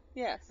still new.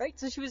 Yes. Right?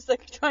 So she was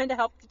like trying to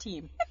help the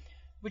team,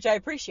 which I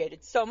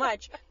appreciated so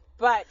much.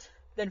 But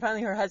then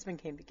finally her husband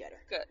came to get her.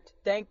 Good.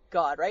 Thank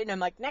God, right? And I'm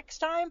like, next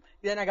time,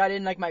 then I got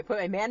in like put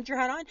my manager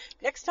hat on.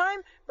 Next time,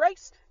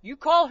 Bryce, you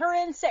call her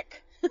in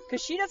sick.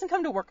 because she doesn't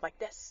come to work like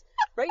this,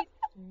 right?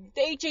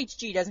 The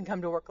HHG doesn't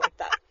come to work like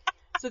that.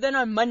 So then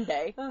on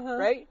Monday,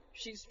 right,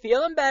 she's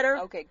feeling better.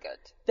 Okay, good.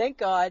 Thank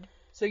God.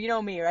 So you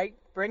know me, right?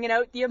 Bringing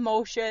out the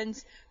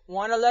emotions,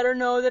 want to let her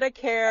know that I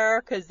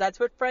care, because that's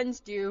what friends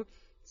do.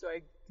 So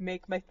I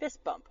make my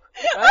fist bump,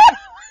 right?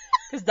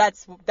 Because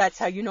that's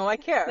how you know I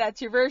care.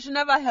 That's your version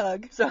of a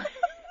hug. So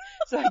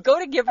I go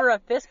to give her a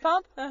fist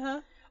pump.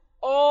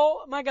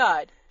 Oh my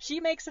God. She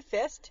makes a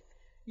fist.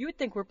 You would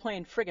think we're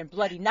playing friggin'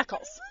 Bloody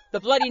Knuckles. The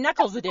Bloody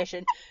Knuckles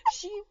edition.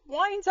 She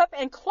winds up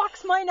and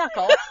clocks my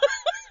knuckle.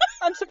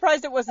 I'm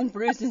surprised it wasn't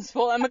bruised and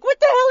swollen. I'm like, what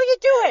the hell are you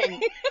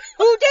doing?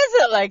 Who does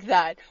it like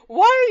that?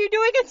 Why are you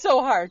doing it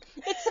so hard?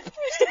 It's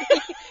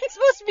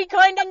supposed to be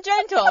kind and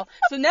gentle.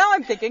 So now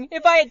I'm thinking,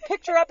 if I had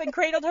picked her up and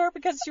cradled her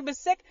because she was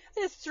sick,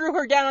 I just threw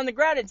her down on the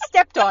ground and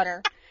stepped on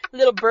her.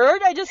 Little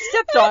bird, I just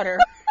stepped on her.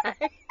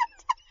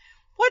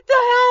 What the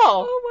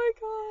hell? Oh my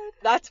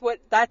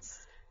God.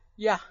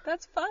 Yeah.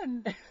 That's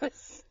fun.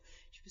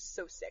 She was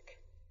so sick.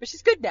 But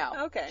she's good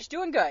now. Okay. She's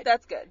doing good.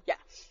 That's good. Yeah,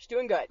 she's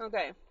doing good.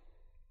 Okay.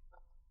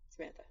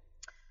 Samantha.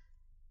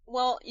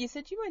 Well, you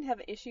said you might have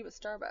an issue with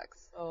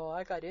Starbucks. Oh,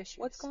 I got issues.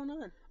 What's going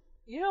on?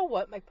 You know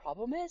what my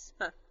problem is?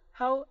 Huh.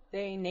 How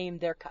they name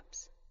their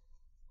cups.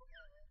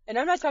 And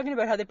I'm not talking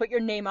about how they put your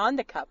name on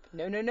the cup.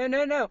 No.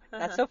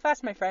 Not so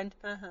fast, my friend.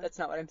 That's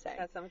not what I'm saying.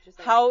 That's not what you're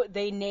saying. How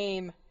they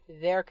name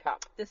their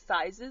cup. The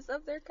sizes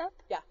of their cup?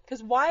 Yeah,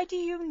 because why do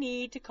you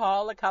need to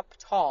call a cup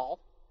tall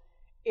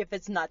if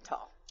it's not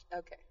tall?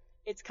 Okay.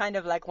 It's kind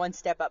of like one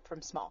step up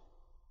from small.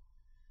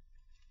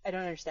 I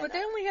don't understand But that.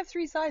 they only have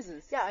 3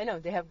 sizes. Yeah, I know.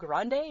 They have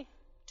grande,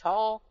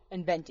 tall,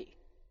 and venti.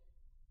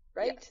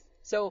 Right? Yes.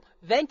 So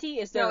venti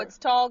is their... No, it's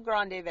tall,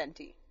 grande,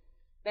 venti.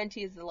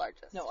 Venti is the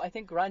largest. No, I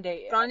think grande...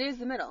 Grande is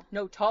the middle.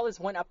 No, tall is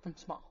one up from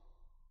small.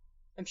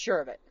 I'm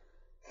sure of it.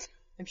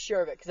 I'm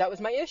sure of it, because that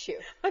was my issue.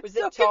 Was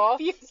so it tall?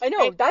 confused I know,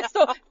 right that's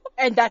now.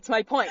 and that's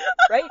my point,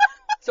 right?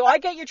 So I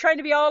get you're trying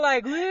to be all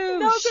like, woo,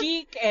 No, 'cause-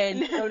 chic,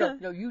 and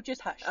no, you just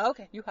hush.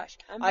 Okay. You hush.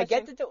 I'm I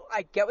get hushing.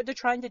 I get what they're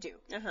trying to do.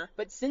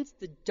 But since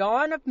the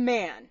dawn of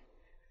man,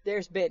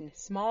 there's been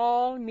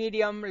small,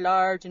 medium,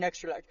 large, and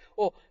extra large.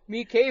 Oh,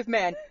 me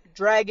caveman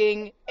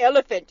dragging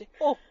elephant.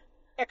 Oh,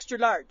 extra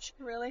large.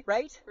 Really?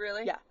 Right?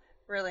 Really? Yeah.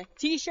 Really?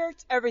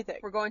 T-shirts, everything.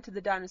 We're going to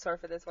the dinosaur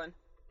for this one.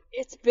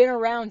 It's been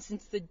around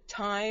since the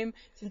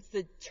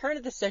turn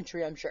of the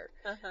century, I'm sure.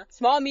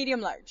 Small,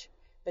 medium, large.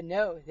 But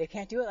no, they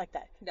can't do it like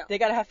that. No. They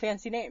gotta have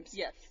fancy names.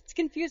 Yes. It's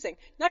confusing.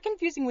 Not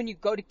confusing when you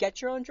go to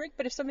get your own drink,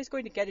 but if somebody's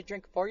going to get a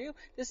drink for you,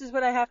 this is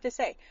what I have to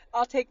say.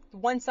 I'll take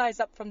one size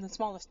up from the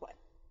smallest one.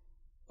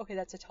 Okay,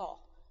 that's a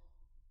tall.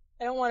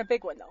 I don't want a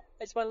big one, though.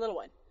 I just want a little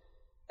one.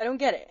 I don't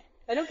get it.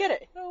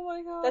 Oh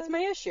my God. That's my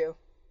issue.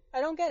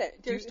 I don't get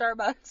it. Dear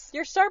Starbucks.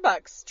 Dear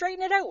Starbucks,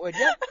 straighten it out, would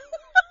you?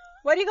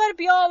 Why do you gotta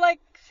be all like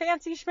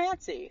fancy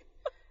schmancy?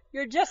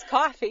 You're just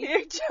coffee.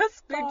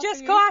 You're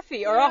just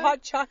coffee or Yeah. a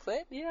hot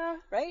chocolate. Yeah.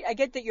 Right? I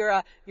get that you're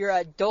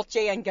a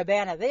Dolce and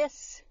Gabbana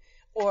this,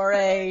 or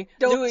a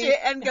Dolce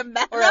and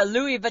Gabbana. or a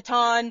Louis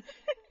Vuitton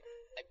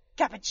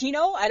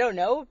cappuccino. I don't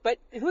know, but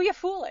who you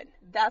fooling?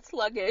 That's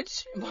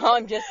luggage. Well,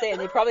 I'm just saying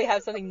they probably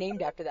have something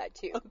named after that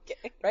too.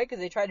 Okay. Right? Because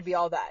they try to be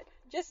all that.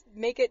 Just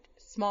make it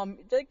small.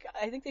 Like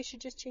I think they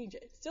should just change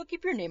it. Still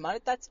keep your name on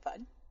it. That's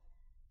fun.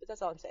 But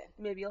that's all I'm saying.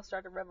 Maybe you'll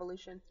start a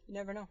revolution. You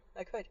never know.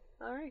 I could.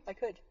 All right. I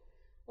could.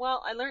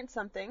 Well, I learned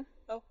something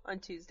on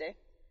Tuesday.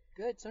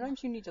 Good.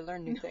 Sometimes you need to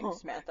learn new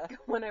things, Samantha.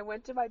 When I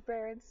went to my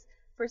parents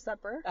for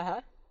supper.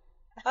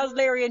 How's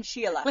Larry and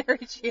Sheila? Larry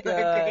and Sheila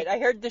Good. are great. I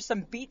heard there's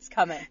some beets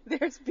coming.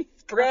 There's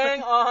beets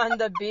Bring on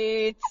the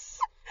beets.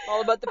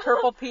 All about the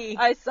purple pea.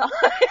 I saw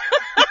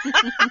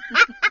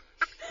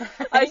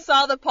I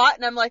saw the pot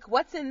and I'm like,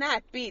 what's in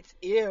that? Beets.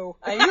 Ew.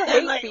 I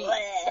hate like, beets.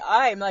 bleh.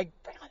 I'm like,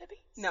 bring on the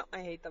beets. No,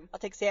 I hate them. I'll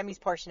take Sammy's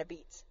portion of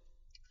beets.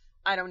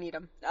 I don't eat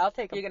them. I'll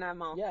take them. You can have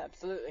them all. Yeah,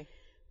 absolutely.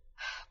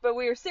 But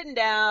we were sitting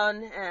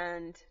down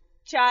and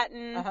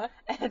chatting,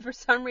 and for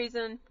some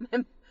reason,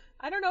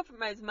 I don't know if it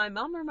was my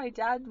mom or my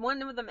dad,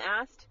 one of them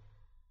asked,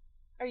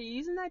 are you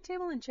using that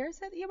table and chair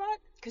set that you bought?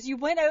 Because you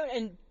went out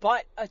and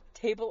bought a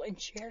table and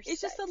chair set.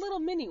 It's just a little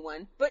mini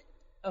one. But,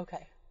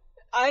 okay.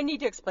 I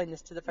need to explain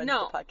this to the friends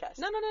of the podcast.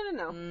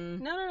 No.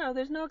 No,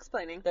 there's no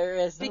explaining. There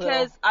is.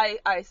 Because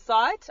I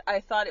saw it,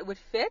 I thought it would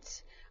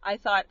fit, I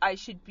thought I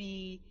should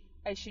be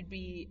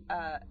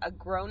a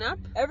grown-up.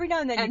 Every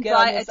now and then you and get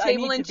buy on this, a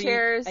table and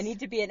chairs. I need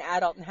to be an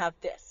adult and have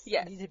this.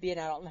 Yes. I need to be an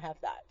adult and have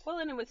that. Well,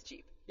 and it was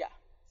cheap. Yeah.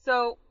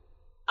 So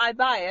I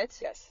buy it.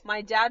 Yes.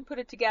 My dad put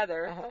it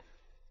together.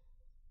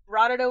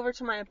 Brought it over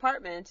to my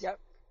apartment. Yep.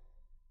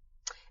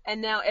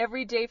 And now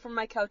every day from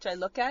my couch I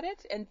look at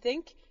it and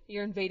think,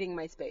 you're invading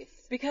my space.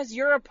 Because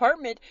your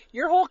apartment,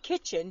 your whole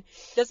kitchen,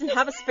 doesn't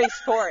have a space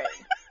for it.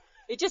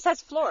 It just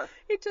has floor.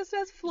 It just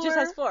has floor. It just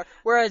has floor.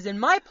 Whereas in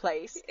my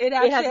place, It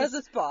actually has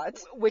a spot.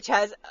 which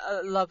has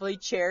lovely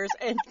chairs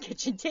and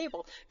kitchen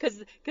table.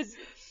 Because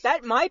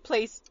that my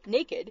place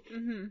naked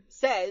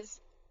says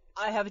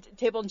I have a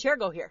table and chair.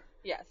 Go here.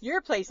 Yes. Your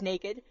place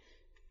naked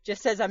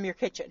just says I'm your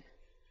kitchen,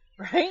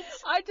 right?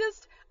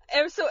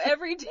 So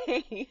every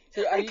day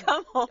So I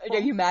come home. Are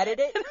you mad at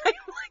it? And I'm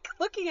like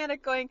looking at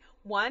it going,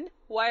 1,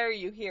 why are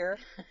you here?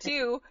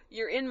 2,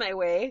 you're in my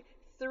way.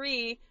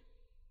 3,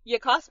 you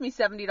cost me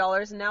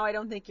 $70 and now I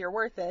don't think you're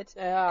worth it.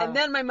 Yeah. And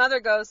then my mother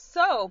goes,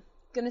 so,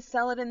 gonna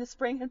sell it in the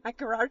spring at my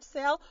garage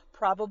sale?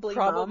 Probably.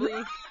 Mom.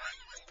 It's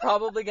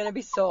probably going to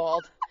be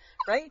sold.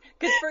 Right?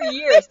 Because for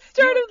years. I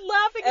started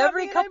laughing at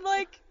every me and couple- I'm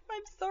like,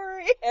 I'm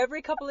sorry.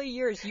 Every couple of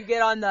years, you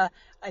get on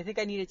I think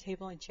I need a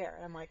table and chair.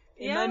 And I'm like,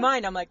 in my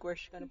mind, I'm like, where's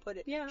she going to put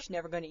it? Yeah. She's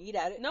never going to eat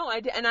at it. No,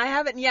 and I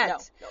haven't yet.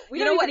 No. We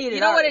You don't know what? even eat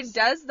You at know what ours. it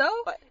does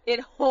though? What? It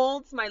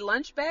holds my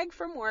lunch bag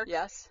from work.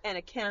 Yes. And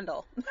a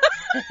candle.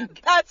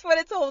 That's what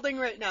it's holding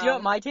right now. Do you know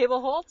what my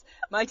table holds?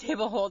 My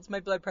table holds my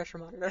blood pressure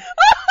monitor.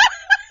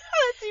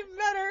 That's even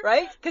better.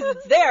 Right? Because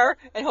it's there,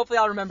 and hopefully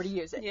I'll remember to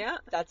use it. Yeah.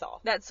 That's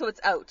all. So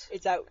it's out.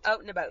 It's out. Out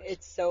and about.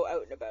 It's so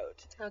out and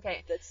about.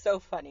 Okay. That's so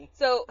funny.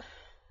 So,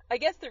 I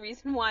guess the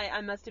reason why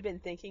I must have been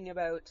thinking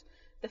about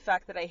the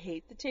fact that I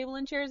hate the table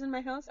and chairs in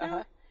my house now,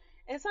 Uh-huh.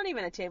 and it's not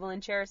even a table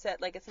and chair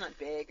set, like it's not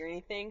big or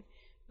anything,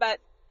 but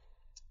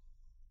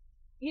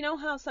you know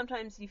how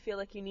sometimes you feel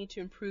like you need to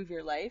improve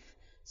your life,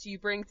 so you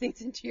bring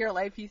things into your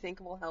life you think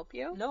will help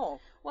you? No.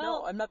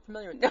 Well- no, I'm not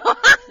familiar with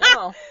that.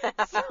 No.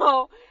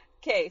 So,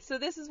 okay, so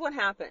this is what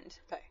happened.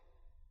 Okay.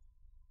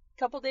 A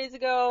couple days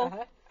ago,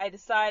 Uh-huh. I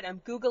decide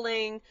I'm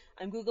Googling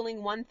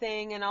one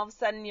thing, and all of a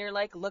sudden you're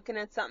like looking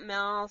at something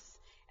else,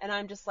 and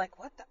I'm just like,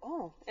 what the,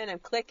 and I'm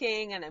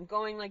clicking, and I'm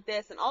going like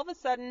this, and all of a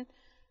sudden,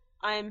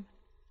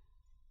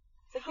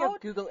 It's like you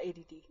have Google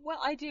ADD. well,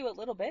 I do a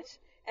little bit,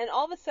 and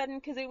all of a sudden,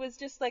 because it was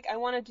just like, I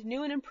wanted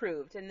new and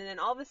improved, and then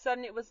all of a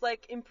sudden it was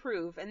like,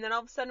 improve, and then all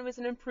of a sudden it was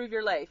an improve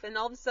your life, and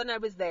all of a sudden I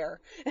was there,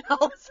 and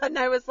all of a sudden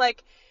I was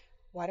like,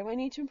 why do I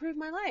need to improve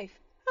my life?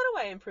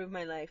 How do I improve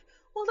my life?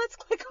 Well, let's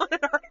click on an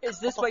article. Is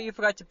this why you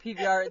forgot to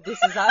PVR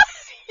This Is Us?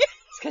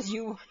 It's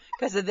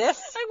because of this?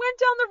 I went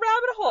down the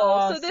rabbit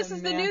hole. Oh, So this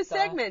is the new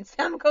Samantha. segment.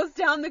 Sam goes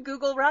down the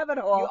Google rabbit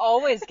hole. You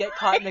always get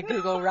caught in the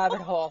Google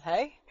rabbit hole,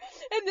 hey?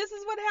 And this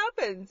is what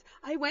happens.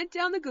 I went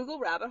down the Google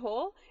rabbit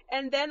hole,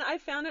 and then I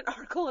found an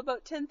article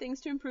about 10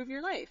 things to improve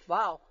your life.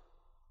 Wow.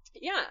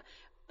 Yeah.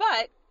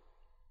 But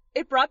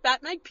it brought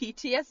back my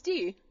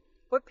PTSD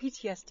What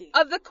PTSD?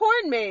 of the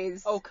corn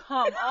maze. Oh,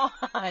 come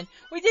on.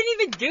 We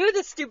didn't even do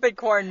the stupid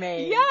corn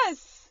maze.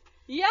 Yes.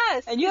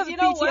 And you 'cause have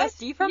know what?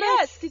 PTSD from it?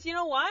 Yes, because you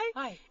know why?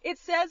 Why? It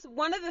says,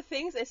 one of the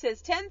things, it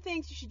says 10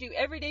 things you should do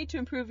every day to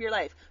improve your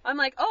life. I'm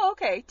like, oh,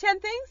 okay, 10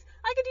 things?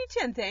 I could do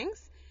 10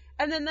 things.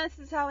 And then this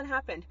is how it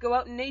happened. Go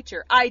out in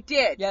nature. I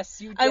did.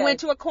 Yes, you did. I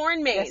went to a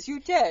corn maze. Yes, you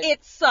did.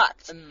 It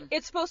sucked. Mm.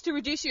 It's supposed to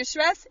reduce your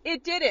stress.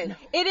 It didn't.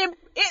 It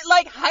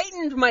like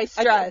heightened my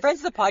stress.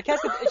 Friends of the podcast,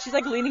 she's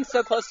like leaning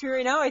so close to me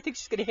right now, I think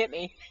she's going to hit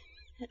me.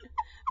 I'm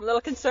a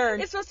little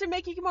concerned. It's supposed to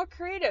make you more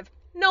creative.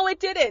 No, it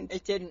didn't.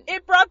 It didn't.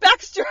 It brought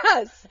back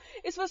stress.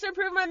 It's supposed to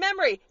improve my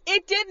memory.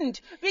 It didn't,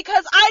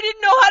 because I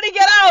didn't know how to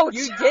get out.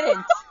 You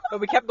didn't. But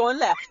we kept going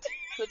left.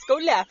 Let's go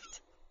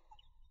left.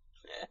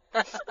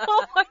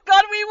 Oh my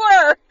God, we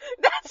were.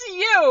 That's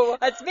you.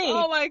 That's me.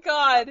 Oh my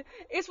God.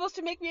 It's supposed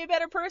to make me a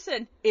better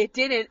person. It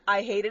didn't.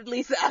 I hated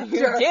Lisa after.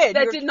 You did.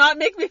 That did not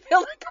make me feel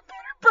like a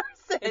better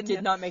person. It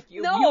did not make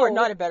you. No. You are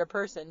not a better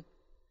person.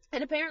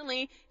 And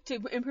apparently, to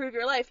improve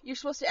your life, you're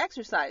supposed to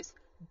exercise.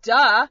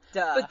 Duh.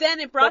 But then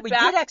it brought But we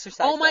back. did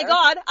exercise Oh my there.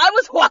 God, I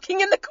was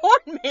walking in the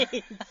corn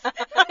maze.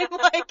 I'm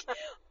like,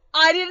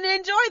 I didn't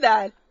enjoy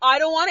that. I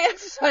don't want to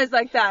exercise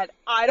like that.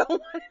 I don't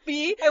want to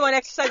be. I want to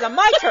exercise on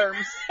my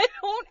terms.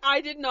 I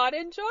did not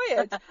enjoy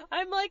it.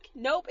 I'm like,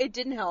 nope, it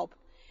didn't help.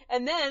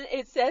 And then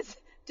it says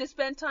to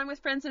spend time with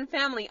friends and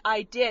family.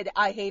 I did.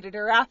 I hated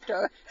her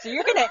after. So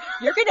you're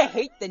gonna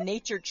hate the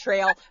nature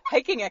trail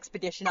hiking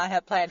expedition I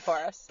have planned for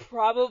us.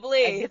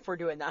 Probably. As if we're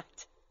doing that.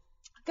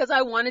 Because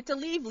I wanted to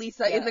leave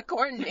Lisa in Yeah. the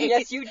corn maze.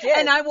 Yes, you did.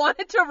 And I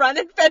wanted to run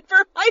and fend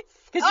for myself.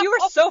 Because you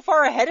were so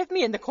far ahead of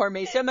me in the corn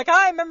maze. So I'm like,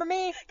 hi, remember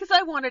me? Because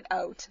I wanted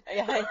out.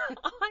 Yeah.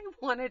 I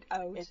wanted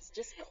out. It's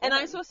just corn. And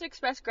I'm supposed to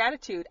express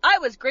gratitude. I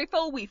was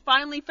grateful we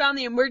finally found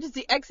the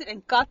emergency exit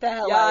and got the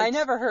hell Yeah, out. I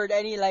never heard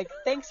any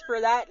thanks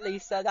for that,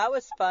 Lisa. That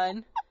was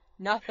fun.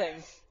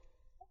 Nothing.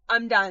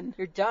 I'm done.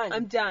 You're done.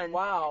 I'm done.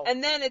 Wow.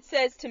 And then it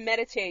says to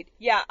meditate.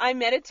 Yeah, I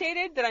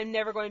meditated that I'm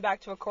never going back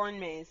to a corn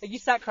maze. You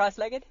sat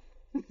cross-legged?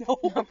 No.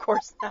 Of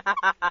course not.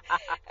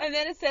 And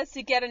then it says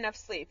to get enough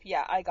sleep.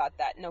 Yeah, I got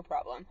that. No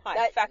problem. Hi,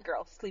 That- fat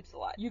girl. Sleeps a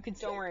lot. You can Don't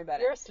sleep. worry about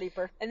You're it. a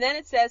sleeper. And then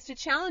it says to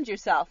challenge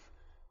yourself.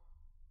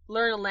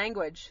 Learn a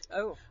language.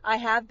 Oh. I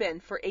have been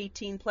for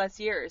 18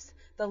 plus years.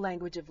 The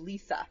language of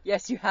Lisa.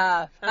 Yes, you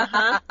have.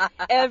 Uh-huh.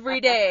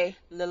 Every day.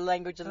 Little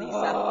language of Lisa.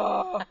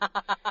 Oh.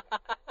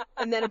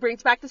 And then it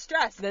brings back the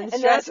stress. Then the and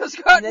stress, then it's supposed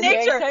to go out in and then the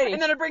nature. anxiety.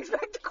 And then it brings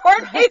back the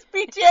corn maze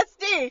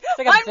PTSD.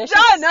 like a I'm vicious-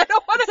 done. I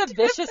don't want to It's a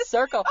vicious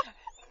circle.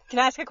 Can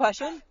I ask a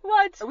question?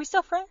 What? Are we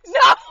still friends?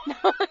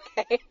 No.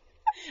 Okay.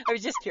 I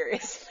was just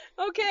curious.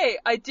 Okay,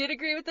 I did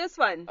agree with this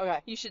one. Okay.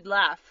 You should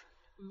laugh.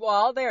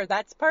 Well,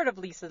 that's part of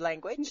Lisa's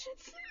language.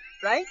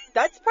 Right?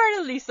 That's part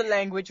of Lisa's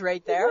language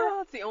right there.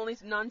 Well, it's the only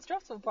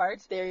non-stressful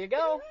part. There you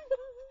go.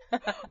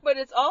 But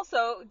it's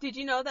also, did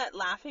you know that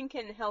laughing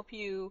can help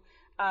you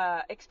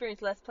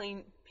experience less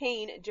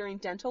pain during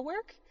dental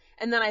work?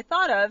 And then I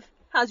thought of,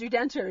 how's your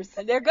dentures?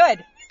 And they're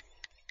good.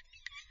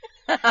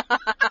 And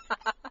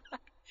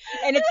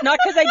it's not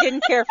because I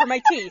didn't care for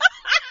my teeth.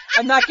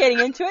 I'm not getting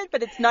into it,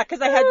 but it's not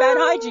because I had bad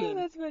hygiene.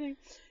 That's funny.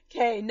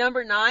 Okay,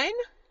 number 9.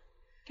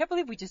 Can't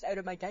believe we just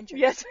outed my dentures.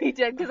 Yes, we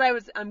did, because I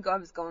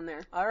was going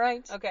there. All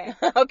right. Okay.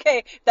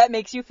 Okay, that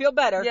makes you feel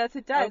better. Yes,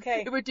 it does.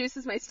 Okay. It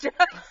reduces my stress.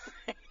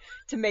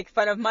 To make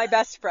fun of my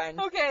best friend.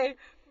 Okay,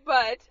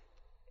 but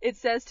it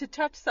says to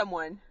touch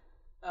someone.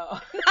 Oh.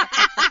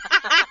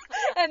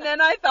 And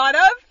then I thought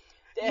of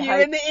you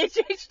in the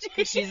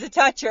HHG. She's a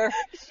toucher.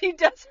 She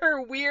does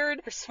her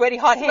weird, Her sweaty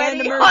hot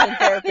hand immersion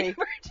therapy.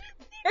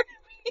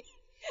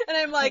 And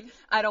I'm like,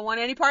 I don't want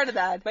any part of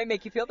that. Might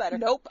make you feel better.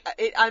 Nope.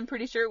 I'm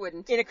pretty sure it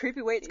wouldn't. In a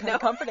creepy way, it's kind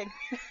of comforting.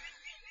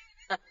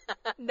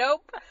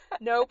 Nope,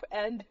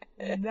 and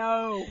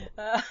no.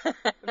 I'm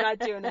not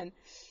doing it.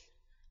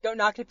 Don't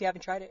knock it if you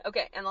haven't tried it.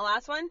 Okay, and the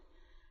last one?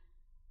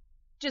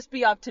 Just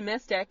be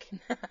optimistic.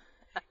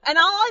 And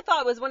all I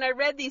thought was when I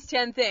read these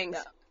 10 things,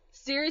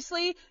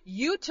 seriously,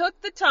 you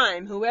took the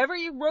time, whoever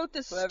you wrote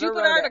this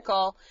stupid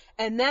article,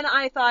 and then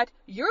I thought,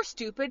 you're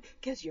stupid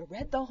because you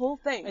read the whole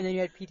thing. And then you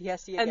had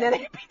PTSD again. And then I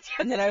had PTSD.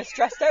 And then I was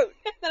stressed out.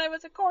 And then I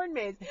was a corn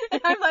maze.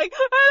 And I'm like,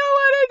 I don't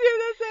want to do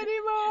this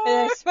anymore. And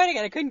I was sweating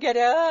and I couldn't get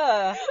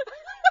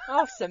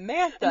Oh,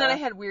 Samantha. And then I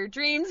had weird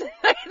dreams.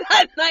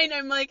 That night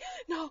I'm like,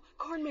 no,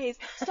 corn maze,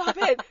 stop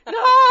it.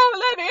 No,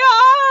 let me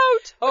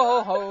out. Ho,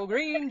 ho, ho,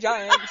 green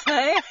giants.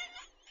 It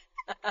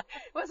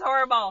was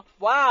horrible.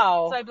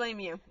 Wow. So I blame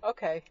you.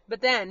 Okay.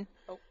 But then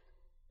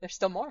there's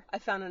still more. I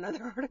found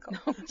another article.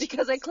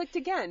 Because I clicked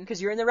again.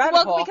 Because you're in the rabbit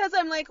hole. Well, because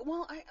I'm like,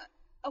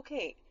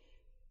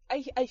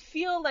 I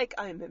feel like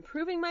I'm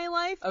improving my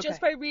life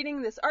just by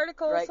reading this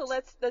article. Right. So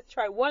let's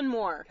try one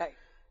more. Okay.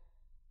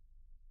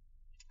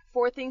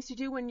 4 things to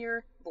do when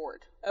you're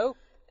bored. Oh.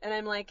 And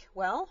I'm like,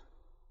 well,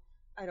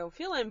 I don't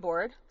feel I'm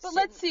bored, but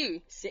let's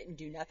see. Sit and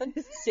do nothing.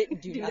 Sit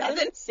and do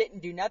nothing. Sit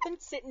and do nothing.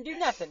 Sit and do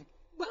nothing.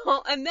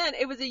 Well, and then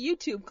it was a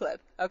YouTube clip.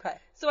 Okay.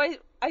 So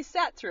I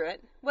sat through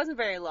it. Wasn't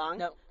very long.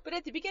 No. But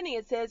at the beginning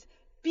it says,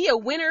 be a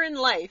winner in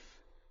life.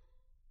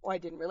 Well, I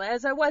didn't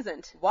realize I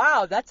wasn't.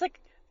 Wow, that's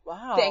like,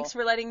 wow. Thanks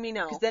for letting me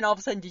know. Because then all of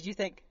a sudden, did you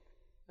think,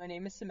 my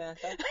name is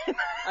Samantha.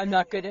 I'm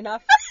not good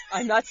enough.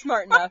 I'm not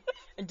smart enough.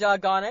 And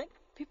doggone it,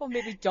 people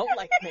maybe don't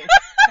like me.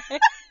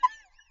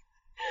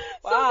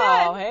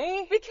 Wow,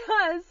 hey?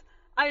 Because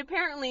I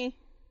apparently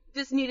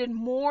just needed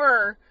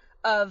more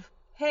of,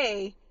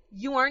 hey,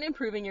 you aren't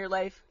improving your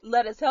life.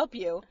 Let us help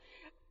you.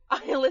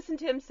 I listened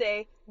to him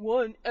say,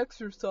 1,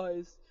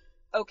 exercise.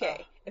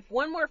 Okay, if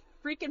one more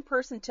freaking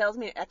person tells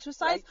me to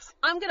exercise,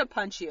 I'm going to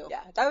punch you.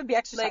 Yeah, that would be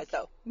exercise,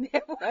 though.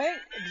 Right?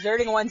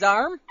 Exerting one's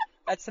arm,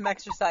 that's some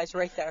exercise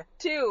right there.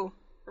 2,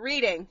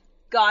 reading.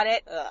 Got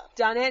it.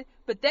 Done it.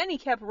 But then he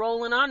kept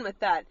rolling on with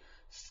that.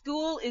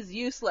 School is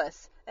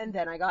useless. And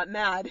then I got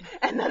mad.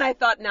 And then I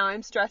thought, now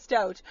I'm stressed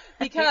out.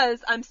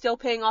 Because I'm still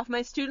paying off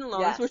my student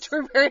loans, which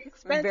were very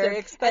expensive. Very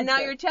expensive. And now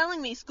you're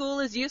telling me school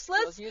is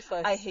useless? School's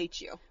useless. I hate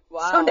you.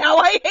 Wow. So now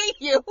I hate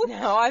you.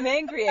 Now I'm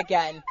angry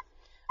again.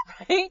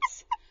 Right?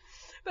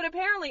 But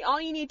apparently all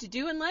you need to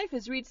do in life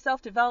is read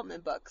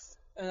self-development books.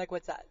 And like,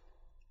 what's that?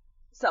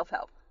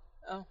 Self-help.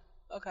 Oh,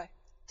 okay.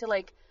 To,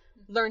 like,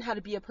 learn how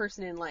to be a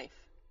person in life.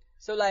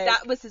 So, like...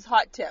 That was his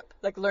hot tip.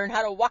 Like, learn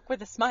how to walk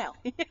with a smile.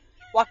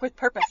 Walk with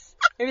purpose.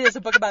 Maybe there's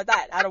a book about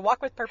that. How to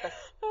walk with purpose.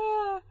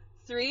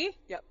 3?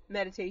 Yep.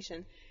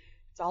 Meditation.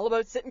 It's all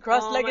about sitting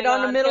cross-legged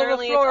on the middle of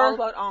the floor. floor. It's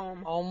all about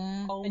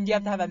om. And do you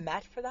have to have a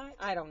mat for that?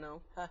 I don't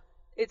know. Huh.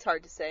 It's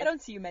hard to say. I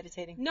don't see you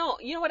meditating. No,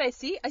 you know what I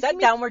see? Is that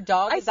downward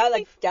dog? Is that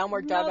like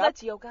downward dog? No,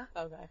 that's yoga.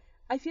 Okay.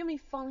 I feel me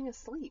falling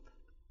asleep.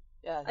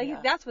 Yeah.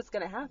 That's what's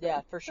gonna happen.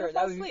 Yeah, for sure.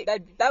 Fall asleep.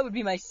 That would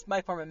be my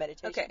form of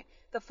meditation. Okay.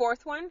 The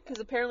 4th one, because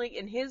apparently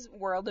in his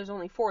world there's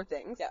only 4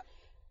 things. Yeah.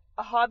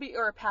 A hobby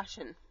or a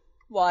passion.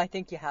 Well, I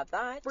think you have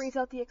that. Brings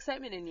out the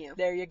excitement in you.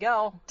 There you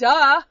go.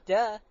 Duh.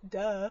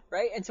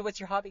 Right? And so what's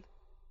your hobby?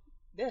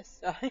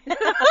 This.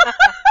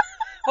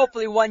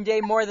 Hopefully one day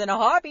more than a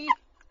hobby.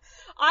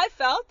 I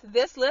felt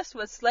this list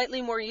was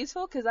slightly more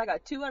useful because I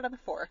got 2 out of the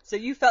 4. So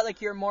you felt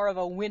like you're more of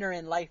a winner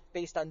in life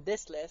based on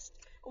this list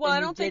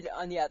than you did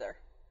on the other.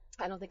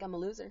 I don't think I'm a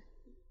loser.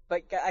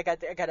 But I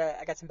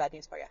got some bad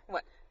news for you.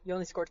 What? You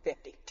only scored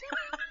 50.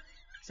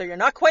 So you're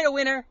not quite a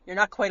winner. You're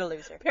not quite a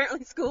loser.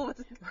 Apparently school was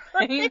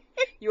right?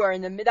 You are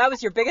that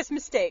was your biggest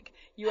mistake.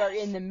 You are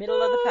in the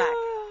middle of the pack.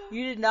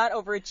 You did not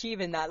overachieve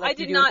in that like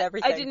you do with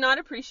everything. I did not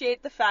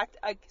appreciate the fact.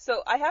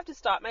 So I have to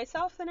stop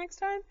myself the next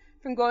time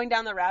from going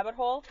down the rabbit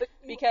hole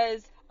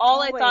because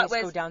all I thought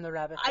was go down the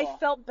rabbit hole. I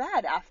felt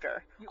bad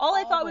after. All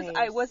I thought was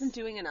I wasn't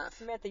doing enough.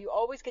 Samantha, you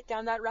always get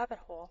down that rabbit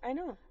hole. I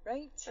know,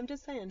 right? I'm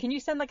just saying. Can you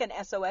send like an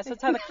SOS?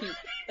 Let's have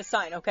a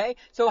sign, okay?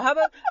 So how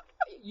about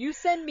you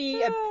send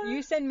me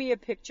a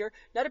picture,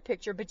 not a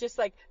picture, but just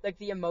like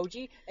the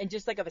emoji and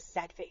just like of a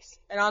sad face,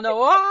 and I'll know.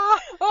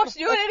 Oh, she's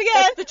doing it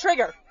again. That's the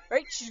trigger,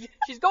 right?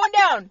 She's going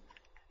down.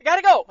 I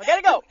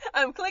gotta go.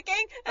 I'm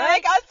clicking, and I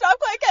gotta stop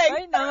clicking.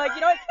 Right? And I'm like,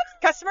 you know what?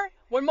 Customer,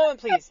 one moment,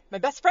 please. My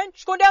best friend,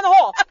 she's going down the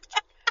hall.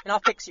 And I'll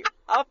fix you.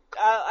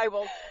 I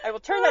will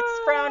turn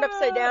that frown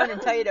upside down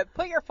and tell you to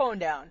put your phone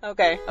down.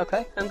 Okay.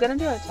 Okay? I'm gonna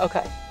do it.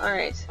 Okay. All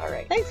right. All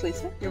right. Thanks,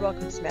 Lisa. You're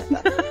welcome,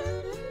 Samantha.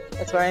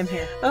 That's why I'm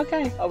here.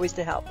 Okay. Always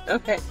to help.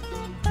 Okay.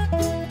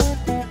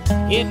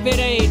 If it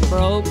ain't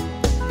broke,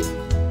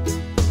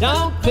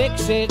 don't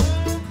fix it.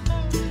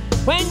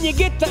 When you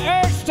get the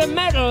urge to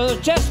meddle,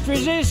 just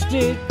resist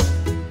it.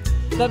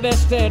 The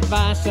best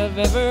advice I've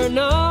ever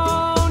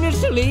known is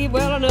to leave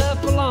well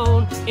enough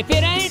alone. If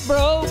it ain't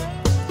broke,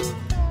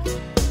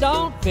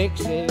 don't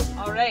fix it.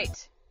 All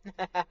right.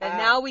 And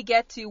now we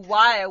get to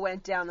why I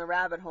went down the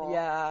rabbit hole.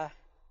 Yeah.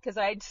 Because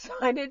I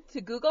decided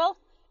to Google,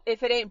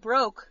 if it ain't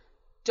broke,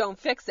 don't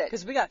fix it.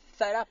 Because we got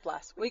fed up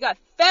last week. We got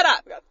fed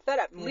up.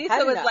 Lisa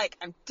Lisa was like,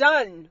 I'm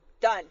done.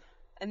 done.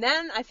 And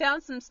then I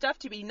found some stuff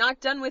to be not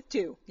done with,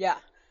 too. Yeah.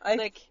 Done.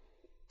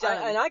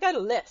 And I got a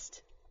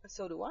list.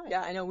 So do I.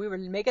 Yeah, I know. We were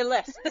making a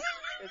list.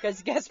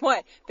 Because guess what?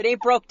 If it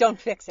ain't broke, don't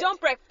fix it. Don't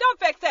fix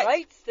it.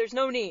 Right? There's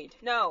no need.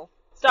 No.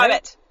 Stop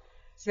it.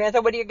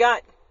 Samantha, what do you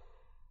got?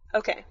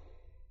 Okay.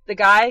 The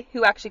guy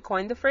who actually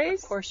coined the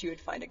phrase. Of course you would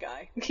find a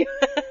guy.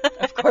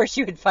 Of course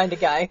you would find a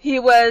guy. He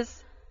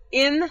was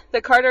in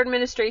the Carter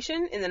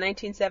administration in the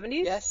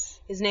 1970s. Yes.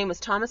 His name was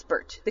Thomas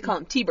Burt. They call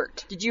him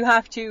T-Burt. Did you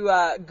have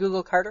to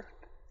Google Carter?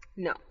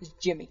 No. It's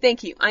Jimmy.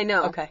 Thank you. I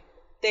know. Okay.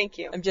 Thank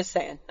you. I'm just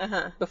saying.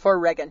 Uh-huh. Before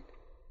Reagan.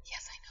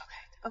 Yes, I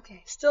know.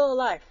 Okay. Still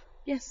alive.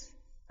 Yes.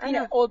 I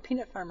know. Old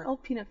peanut farmer.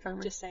 Old peanut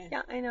farmer. Just saying.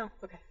 Yeah, I know.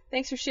 Okay.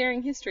 Thanks for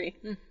sharing history.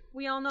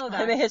 We all know that.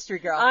 I'm a history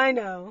girl. I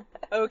know.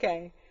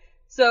 Okay.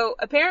 So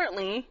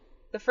apparently,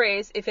 the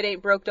phrase, if it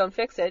ain't broke, don't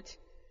fix it,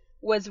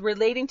 was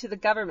relating to the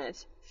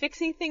government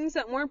fixing things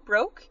that weren't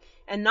broke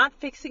and not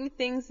fixing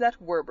things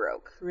that were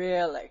broke.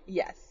 Really?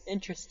 Yes.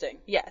 Interesting.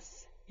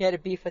 Yes. You had a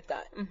beef with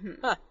that. Mm-hmm.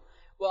 Huh.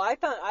 Well,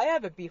 I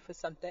have a beef with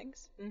some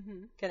things.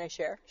 Mm-hmm. Can I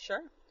share? Sure.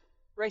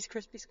 Rice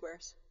Krispie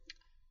Squares.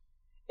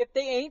 If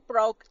they ain't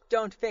broke,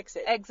 don't fix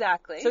it.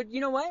 Exactly. So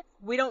you know what?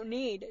 We don't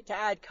need to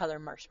add color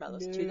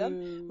marshmallows to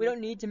them. We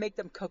don't need to make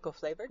them cocoa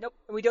flavored. Nope.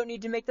 And we don't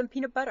need to make them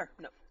peanut butter.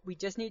 No. We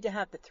just need to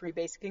have the three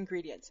basic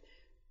ingredients.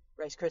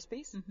 Rice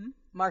Krispies, Mm-hmm.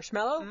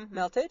 marshmallow,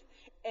 melted,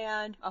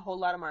 and a whole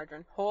lot of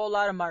margarine. whole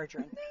lot of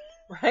margarine.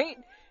 Right?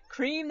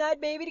 Cream that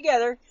baby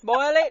together,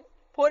 boil it,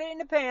 put it in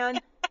the pan,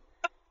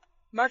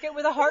 mark it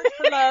with a heart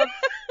for love,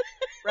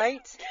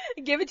 right?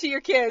 Give it to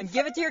your kids. And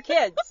give it to your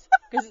kids.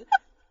 Because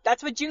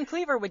that's what June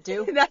Cleaver would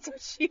do. That's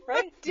what she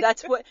Right? would do.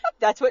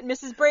 That's what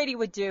Mrs. Brady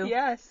would do.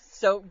 Yes.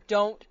 So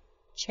don't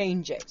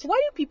change it.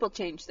 Why do people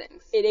change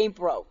things? It ain't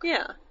broke.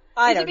 Yeah.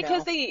 I Is don't it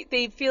because know.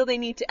 they feel they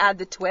need to add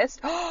the twist?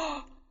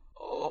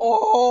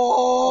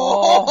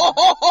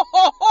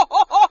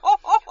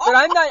 But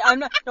I'm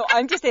not, no,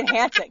 I'm just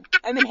enhancing.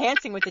 I'm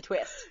enhancing with the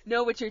twist.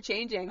 Know what you're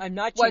changing. I'm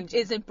not What changing.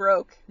 isn't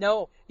broke.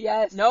 No.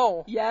 Yes.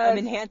 No. Yes. I'm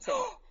enhancing.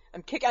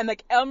 I'm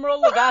like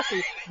Emerald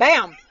Lagasse.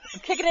 Bam! I'm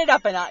kicking it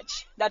up a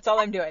notch. That's all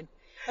I'm doing.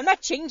 I'm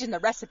not changing the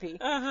recipe.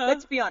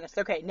 Let's be honest.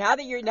 Okay, now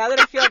that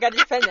I feel I gotta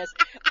defend this,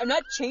 I'm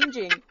not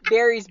changing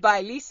Berries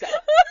by Lisa.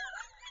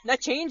 I'm not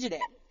changing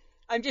it.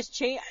 I'm just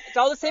it's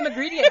all the same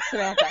ingredients,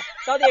 Samantha.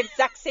 It's all the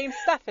exact same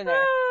stuff in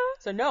there.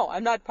 So no,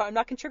 I'm not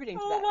contributing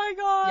to that. Oh my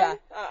god.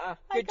 Yeah.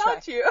 I Good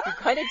got try. you.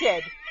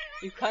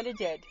 You kind of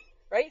did.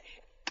 Right?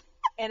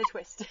 And a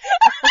twist.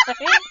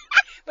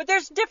 But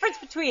there's a difference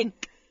between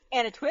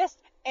and a twist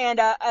and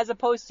as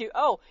opposed to,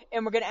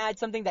 and we're going to add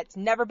something that's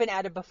never been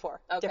added before.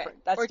 Okay.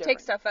 Different. That's or different.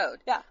 take stuff out.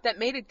 Yeah. That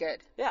made it good.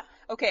 Yeah.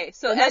 Okay,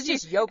 so And as that's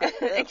just yogurt.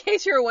 in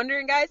case you were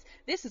wondering, guys,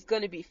 this is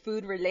going to be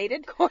food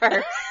related, of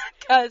course.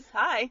 Because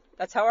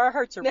That's how our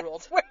hearts are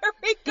ruled. that's where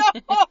we go.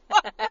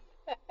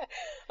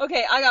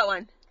 Okay, I got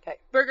one. Okay.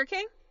 Burger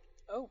King.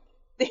 Oh.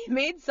 They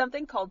made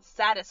something called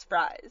Satis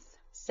Fries.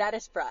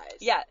 Satis Fries.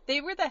 Yeah,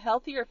 they were the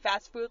healthier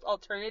fast food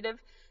alternative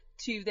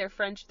to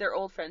their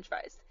old French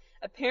fries.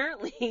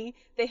 Apparently,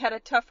 they had a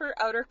tougher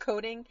outer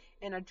coating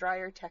and a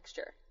drier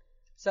texture.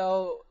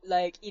 So,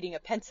 like eating a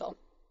pencil.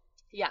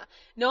 Yeah,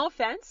 no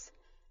offense.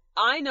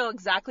 I know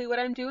exactly what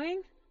I'm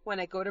doing when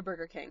I go to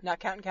Burger King. Not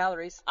counting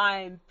calories.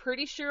 I'm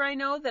pretty sure I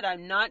know that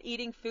I'm not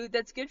eating food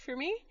that's good for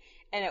me,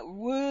 and it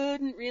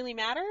wouldn't really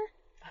matter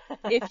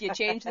if you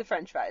change the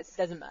French fries.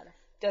 Doesn't matter.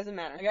 Doesn't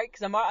matter. Okay,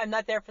 because I'm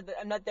not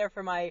there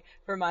for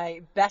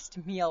my best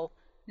meal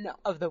No.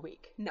 of the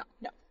week. No.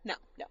 No.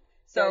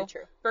 So, Very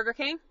true. Burger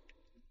King,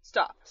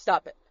 stop.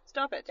 Stop it.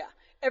 Stop it. Yeah.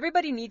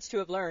 Everybody needs to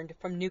have learned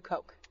from New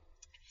Coke.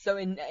 So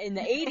in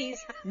the 80s,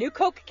 New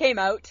Coke came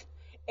out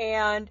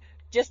and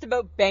just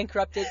about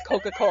bankrupted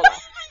Coca-Cola.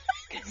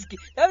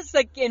 That was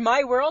like, in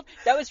my world,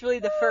 that was really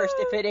the first,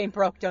 if it ain't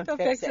broke, don't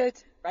fix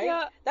it. Right?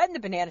 Yeah. That and the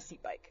banana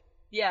seat bike.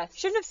 Yes.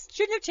 Shouldn't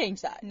have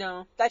changed that.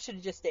 No. That should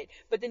have just stayed.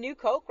 But the new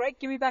Coke, right?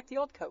 Give me back the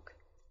old Coke.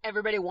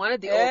 Everybody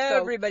wanted the old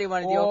Coke. Everybody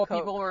wanted the old Coke.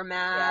 People were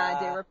mad.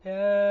 Yeah. They were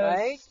pissed.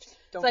 Right?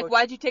 It's like,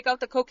 why'd you take out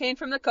the cocaine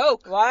from the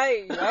Coke?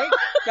 Why? Right?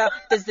 Now,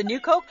 does the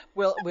new Coke,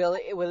 will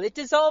it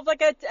dissolve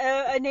like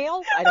a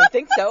nail? I don't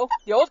think so.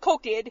 The old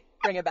Coke did.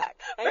 Bring it back.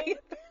 Right?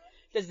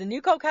 Does the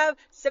new Coke have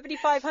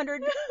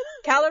 7,500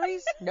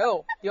 calories?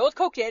 No. The old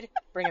Coke did.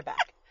 Bring it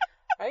back.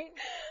 Right?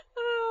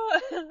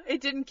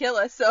 It didn't kill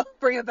us, so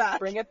bring it back.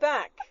 Bring it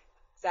back.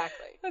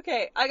 Exactly.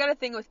 Okay, I got a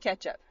thing with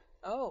ketchup.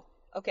 Oh.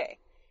 Okay.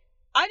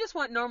 I just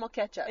want normal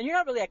ketchup. And you're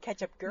not really a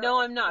ketchup girl.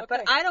 No, I'm not. Okay.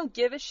 But I don't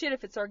give a shit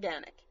if it's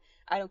organic.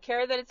 I don't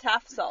care that it's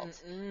half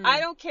salt. I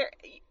don't care.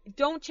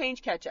 Don't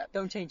change ketchup.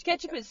 Don't change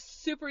Ketchup is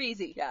super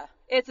easy. Yeah.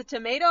 It's a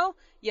tomato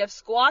you have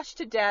squashed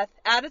to death,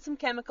 added some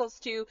chemicals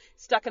to,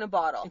 stuck in a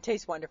bottle. It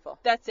tastes wonderful.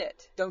 That's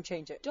it. Don't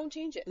change it. Don't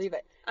change it. Leave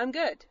it. I'm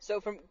good. So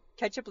from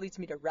ketchup leads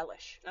me to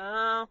relish.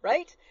 Oh.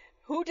 Right?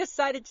 Who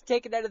decided to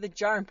take it out of the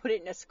jar and put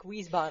it in a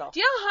squeeze bottle? Do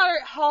you know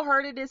how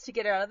hard it is to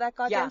get it out of that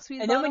goddamn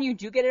squeeze and bottle? then when you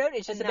do get it out,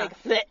 it's just Enough.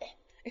 a big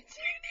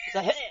It's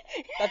a hit.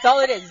 That's all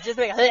it is. It's just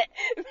a big hit.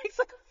 It makes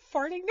like a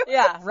farting noise.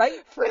 Yeah, right?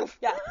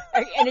 Yeah.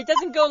 And it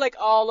doesn't go like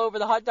all over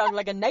the hot dog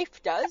like a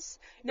knife does.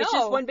 It's No.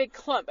 just one big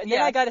clump. And then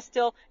Yeah. I gotta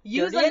still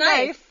Use dirty a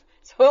knife.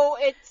 So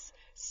it's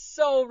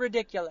so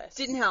ridiculous.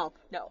 Didn't help.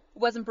 No.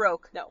 Wasn't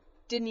broke. No.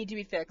 Didn't need to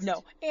be fixed.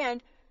 No.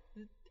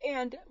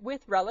 And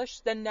with relish,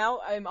 then now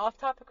I'm off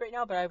topic right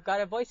now, but I've got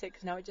to voice it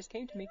because now it just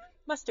came to me.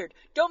 Mustard.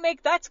 Don't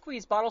make that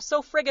squeeze bottle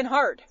so friggin'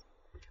 hard.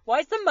 Why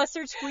is the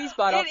mustard squeeze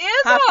bottle It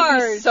is have to be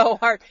hard. so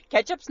hard?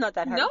 Ketchup's not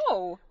that hard.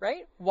 No.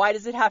 Right? Why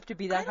does it have to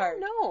be that I hard?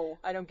 don't know.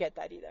 I don't get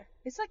that either.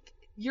 It's like,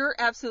 you're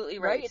absolutely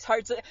right. Right? It's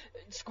hard.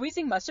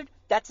 Squeezing mustard,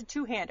 that's a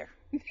two-hander.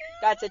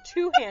 That's a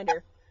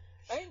two-hander.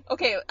 Right?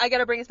 Okay, I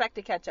gotta bring us back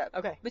to ketchup.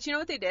 Okay. But you know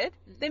what they did?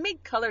 They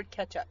made colored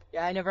ketchup.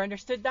 Yeah, I never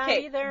understood that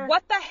Okay, either.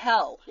 what the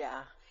hell?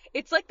 Yeah.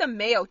 It's like the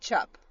mayo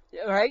chup.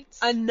 Right?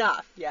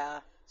 Enough. Yeah.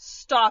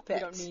 Stop it. We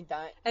don't need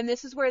that. And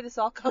this is where this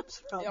all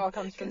comes from. It all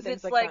comes from 'Cause things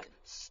it's like like, that.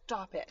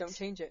 stop it. Don't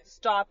change it.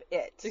 Stop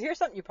it. So here's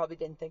something you probably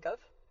didn't think of.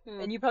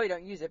 And you probably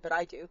don't use it, but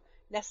I do.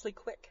 Nestle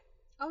Quick.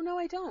 Oh, no,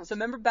 I don't. So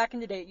remember back in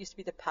the day it used to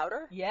be the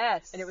powder?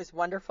 Yes. And it was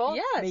wonderful?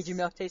 Yes. Made your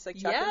milk taste like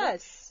chocolate milk?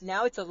 Yes.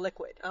 Now it's a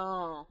liquid.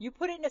 Oh. You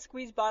put it in a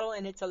squeeze bottle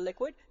and it's a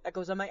liquid that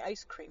goes on my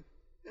ice cream.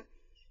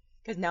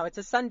 Because now it's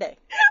a sundae.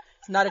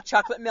 It's not a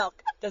chocolate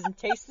milk. Doesn't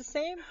taste the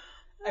same.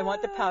 I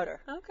want the powder.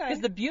 Okay. Because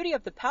the beauty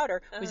of the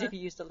powder was if you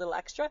used a little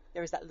extra,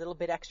 there was that little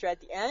bit extra at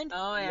the end.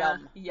 Oh, yeah.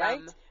 Yum. Yum.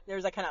 Right? There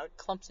was like kind of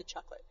clumps of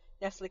chocolate.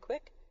 Nestle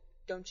Quick,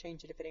 don't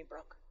change it if it ain't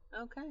broke.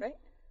 Okay. Right?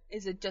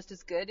 Is it just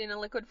as good in a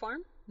liquid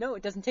form? No,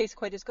 it doesn't taste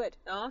quite as good.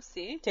 Oh,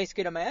 see? Tastes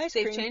good on my ice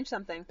They've cream. changed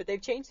something. But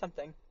they've changed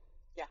something.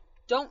 Yeah.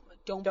 Don't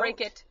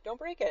break it. Don't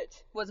break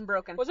it. Wasn't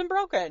broken. Wasn't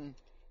broken.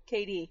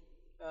 KD.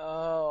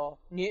 Oh,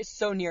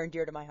 so near and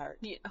dear to my heart.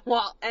 Yeah,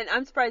 well, and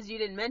I'm surprised you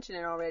didn't mention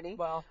it already.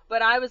 Well.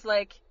 But I was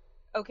like,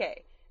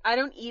 okay, I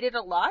don't eat it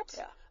a lot.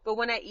 Yeah. But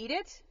when I eat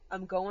it,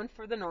 I'm going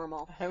for the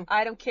normal. Uh-huh.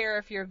 I don't care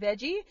if you're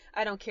veggie.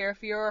 I don't care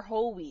if you're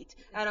whole wheat.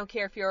 I don't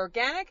care if you're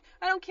organic.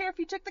 I don't care if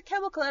you took the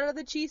chemical out of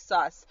the cheese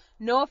sauce.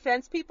 No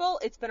offense, people.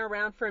 It's been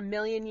around for a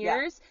million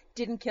years.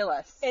 Didn't kill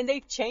us. And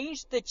they've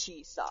changed the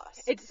cheese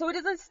sauce. It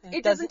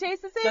doesn't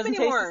taste the same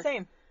anymore. Taste the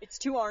same. It's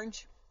too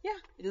orange. Yeah.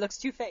 It looks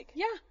too fake.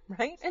 Yeah.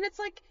 Right? And it's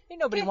like,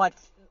 Ain't nobody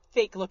wants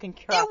fake looking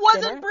crap. it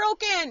wasn't dinner.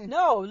 broken.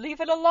 No, leave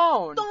it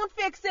alone. Don't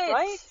fix it.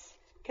 Right?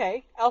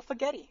 Okay,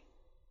 alphagetti.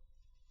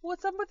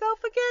 What's up with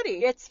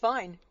alphagetti? It's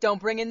fine. Don't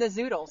bring in the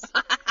zoodles.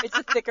 It's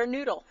a thicker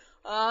noodle.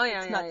 Oh, yeah,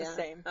 It's yeah, not the yeah.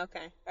 same.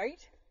 Okay. Right?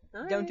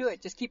 All Don't right. do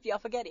it. Just keep the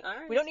alphagetti. All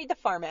right. We don't need the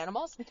farm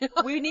animals.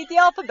 We need the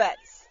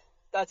alphabets.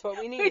 That's what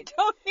we need. We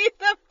don't need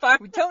the farm.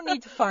 We don't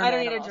need to farm I don't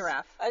need animals. a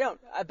giraffe. I don't.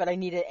 But I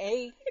need an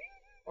A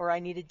or I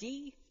need a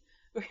D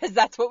because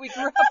that's what we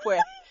grew up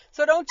with.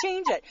 So don't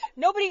change it.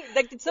 Nobody,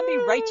 like, did somebody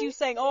write you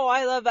saying, oh,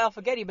 I love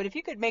alphagetti, but if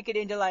you could make it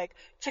into, like,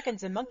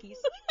 chickens and monkeys.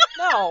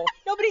 No.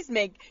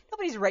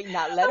 Nobody's writing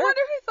that I letter.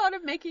 wonder who thought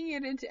of making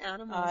it into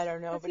animals. I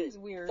don't know, That but seems it's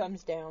weird.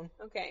 thumbs down.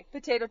 Okay,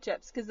 potato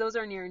chips, because those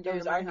are near and dear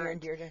Those to my are near heart.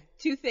 and dear to.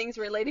 Two things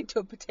relating to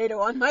a potato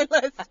on my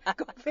list.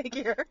 Go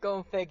figure.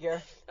 Go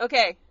figure.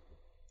 Okay,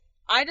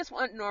 I just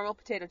want normal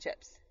potato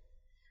chips.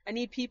 I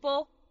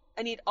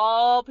need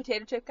all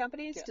potato chip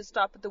companies to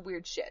stop with the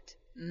weird shit.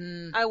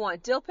 I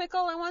want dill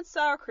pickle, I want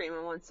sour cream,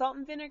 I want salt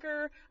and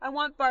vinegar, I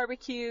want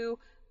barbecue.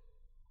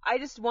 I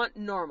just want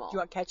normal. Do you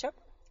want ketchup?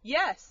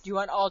 Yes. Do you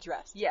want all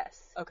dressed? Yes.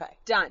 Okay.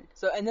 Done.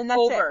 So, and then that's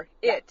Over.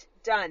 it.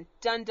 Done.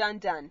 Done.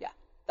 Yeah.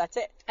 That's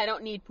it. I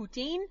don't need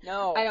poutine.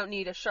 No. I don't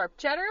need a sharp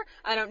cheddar.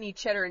 I don't need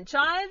cheddar and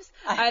chives.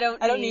 I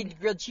don't need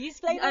grilled cheese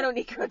flavor. I don't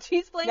need grilled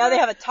cheese flavor. Now they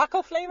have a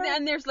taco flavor.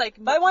 And there's like,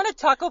 If I want a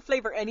taco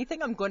flavor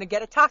anything, I'm going to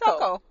get a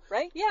taco.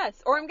 Right? Yes.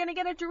 Or I'm going to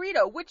get a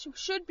Dorito, which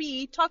should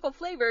be taco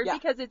flavored Yeah.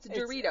 because it's a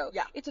Dorito.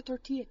 yeah. It's a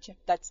tortilla chip.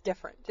 That's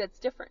different. That's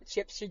different.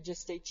 Chips should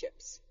just stay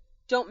chips.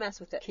 Don't mess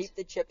with it. Keep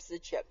the chips the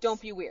chips.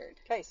 Don't be weird.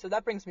 Okay, so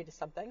that brings me to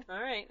something. All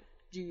right.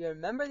 Do you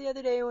remember the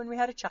other day when we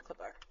had a chocolate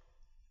bar?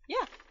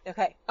 Yeah.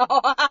 Okay.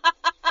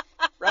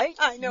 Right?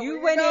 I know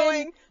you where went you're in.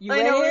 going. You I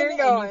went know where in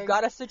you're and going. you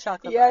got us the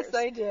chocolate Yes,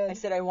 bars. I did. I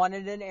said I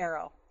wanted an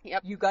arrow.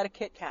 Yep. You got a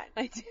Kit Kat.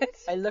 I did.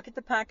 I look at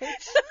the package.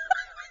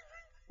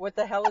 What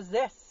the hell is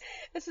this?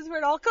 This is where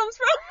it all comes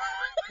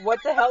from. What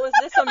the hell is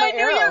this on my I knew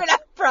arrow? you were going to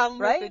have a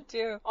problem Right? with it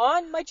too.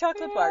 On my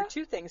chocolate bar, Yeah.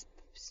 two things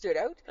stood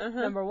out. Uh-huh.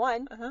 Number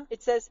one, Uh-huh.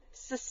 it says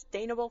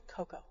sustainable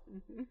cocoa.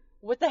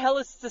 What the hell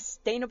is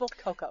sustainable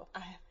cocoa? I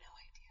have no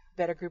idea.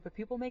 Better group of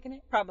people making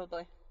it?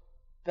 Probably.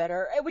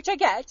 Better, which I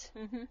get.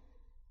 Mm-hmm.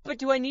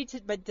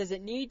 But does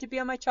it need to be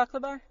on my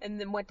chocolate bar? And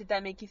then what did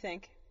that make you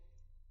think?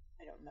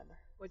 I don't remember.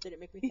 What did it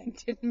make me think?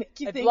 It didn't make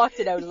you I think. blocked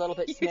it out a little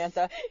bit, You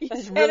Samantha. you I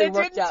was said really it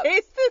worked didn't up.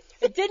 taste the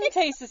same. It didn't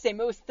taste the same.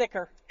 It was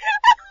thicker.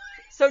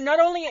 So not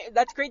only,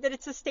 that's great that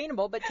it's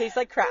sustainable, but it tastes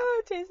like crap.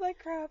 Oh, it tastes like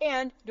crap.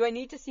 And do I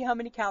need to see how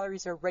many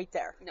calories are right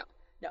there? No.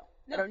 No.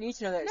 No. I don't need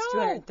to know that it's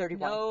No.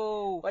 231.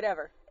 No.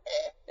 Whatever.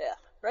 Yeah.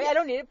 Right? I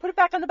don't need it. Put it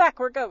back on the back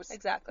where it goes.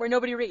 Exactly. Where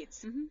nobody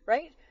reads. Mhm.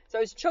 Right? So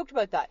I was choked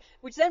about that,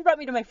 which then brought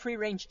me to my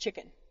free-range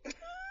chicken.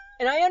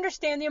 And I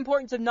understand the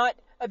importance of not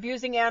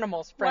abusing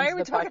animals, friends Why are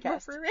we of the talking podcast.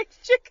 about free-range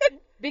chicken?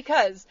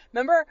 Because,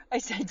 remember, I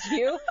said to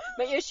you,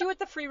 my issue with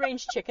the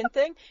free-range chicken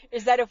thing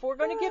is that if we're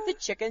going to give the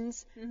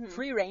chickens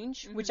free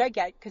range, which I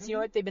get, because you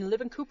know what, they've been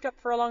living cooped up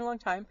for a long, long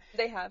time,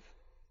 They have.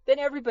 then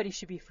everybody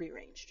should be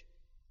free-ranged.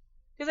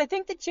 Because I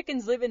think the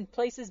chickens live in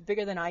places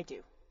bigger than I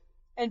do.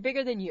 And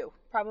bigger than you.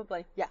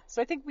 Probably. Yeah,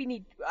 so I think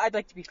I'd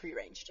like to be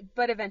free-ranged.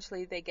 But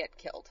eventually they get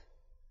killed.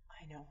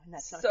 I know, and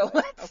that's not So good.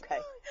 let's, Okay.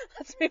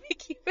 let's maybe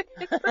keep it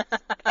in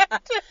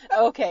perspective.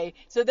 Okay,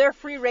 so they're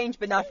free-range,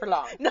 but not for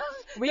long. No,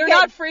 We they're get-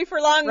 not free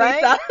for long, Right?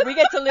 Lisa. We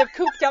get to live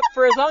cooped up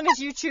for as long as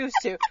you choose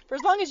to. For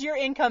as long as your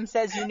income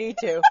says you need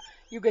to.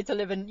 You get to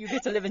live in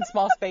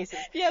small spaces.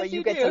 Yes, but you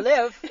you get do. to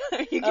live.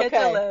 You get Okay,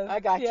 to live. I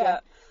got you. Yeah.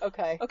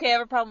 Okay. Okay, I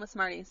have a problem with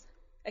Smarties.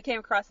 I came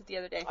across it the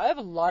other day. I have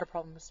a lot of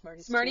problems with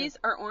Smarties. Smarties too.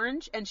 are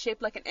orange and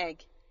shaped like an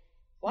egg.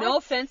 What? No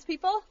offense,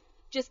 people.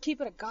 Just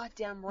keep it a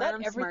goddamn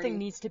round Not everything Smartie.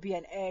 needs to be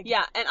an egg.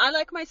 Yeah, and I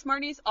like my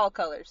Smarties all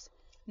colors,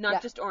 not Yeah.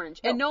 just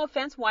orange. No. And no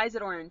offense, why is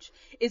it orange?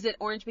 Is it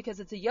orange because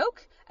it's a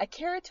yolk, a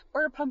carrot,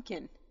 or a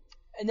pumpkin?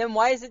 And then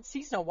why is it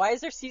seasonal? Why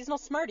is there seasonal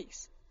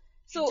Smarties?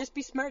 So, Should just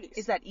be Smarties.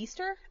 Is that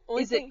Easter?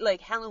 Only Is thing- it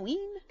like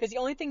Halloween? Because the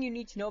only thing you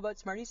need to know about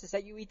Smarties is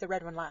that you eat the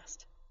red one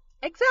last.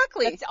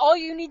 Exactly. That's all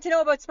you need to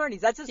know about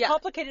Smarties. That's as Yeah.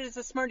 complicated as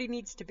a Smartie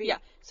needs to be. Yeah,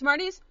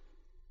 Smarties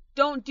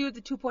don't do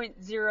the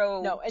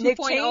 2.0, No, and they've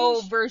 2.0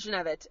 changed- version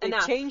of it. They've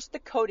Enough. changed the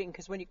coating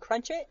because when you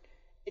crunch it,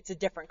 it's a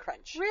different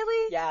crunch.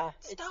 Really? Yeah.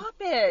 Stop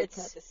it. It's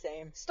not the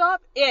same.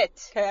 Stop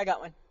it. Okay, I got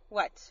one.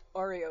 What?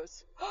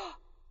 Oreos.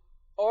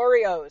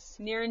 Oreos.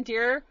 Near and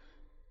dear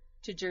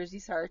to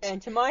Jersey's heart.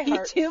 And to my He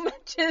heart. too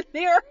mentioned the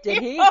Oreo.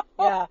 Did he?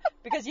 Yeah.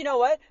 Because you know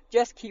what?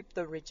 Just keep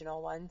the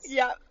original ones.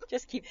 Yeah.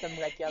 Just keep them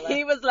regular.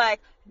 He was like,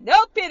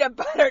 no peanut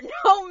butter,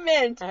 no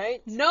mint,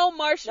 Right? no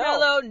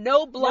marshmallow,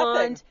 no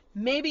blonde, Nothing.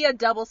 maybe a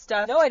double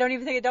stuff. No, I don't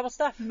even think a double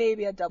stuff.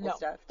 Maybe a double No,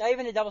 stuff. not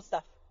even a double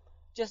stuff.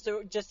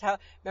 Just how.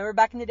 Remember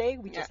back in the day,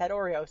 we just Yeah. had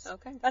Oreos.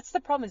 Okay. That's the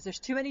problem. Is there's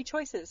too many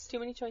choices. Too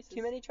many choices.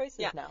 Too many choices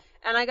Yeah. now.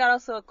 And I got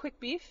also a quick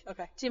beef.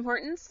 Okay. Tim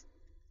Hortons,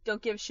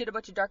 don't give a shit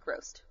about your dark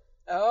roast.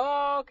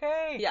 Oh,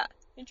 okay. Yeah.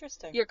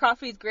 Interesting. Your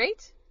coffee's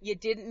great. You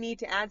didn't need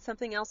to add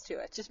something else to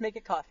it. Just make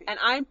it coffee. And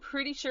I'm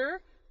pretty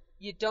sure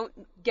you don't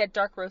get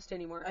dark roast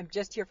anymore. I'm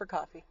just here for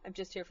coffee. I'm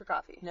just here for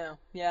coffee. No.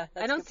 Yeah.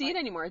 That's I a don't good see point. it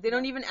anymore. They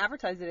don't even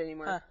advertise it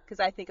anymore Huh. because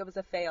I think it was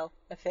a fail.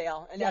 A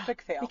fail. An Yeah,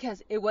 epic fail.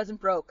 Because it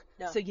wasn't broke.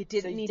 No. So you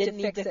didn't need didn't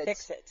to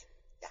fix it.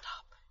 Stop.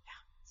 Yeah.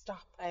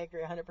 Stop. I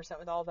agree 100%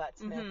 with all that,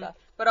 Samantha.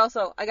 But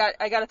also, I got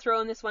to throw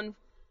in this one.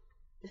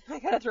 I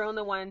got to throw in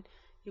the one.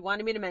 He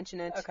wanted me to mention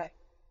it. Okay.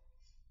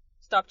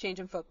 Stop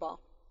changing football.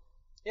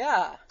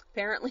 Yeah.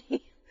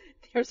 Apparently,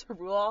 there's a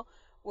rule.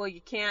 Well, you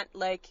can't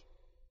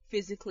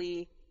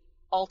physically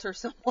alter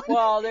someone.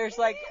 Well, there's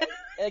like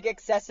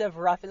excessive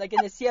roughing. Like in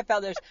the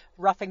CFL, there's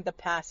roughing the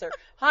passer.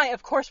 Hi,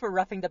 of course we're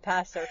roughing the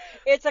passer.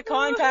 It's a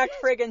contact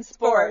friggin'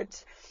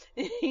 sport.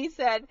 He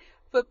said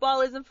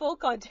football is a full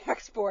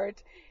contact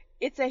sport.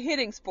 It's a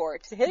hitting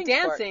sport. It's a hitting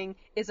sport. Dancing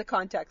is a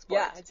contact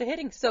sport. Yeah, it's a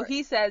hitting So sport.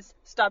 he says,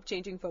 stop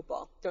changing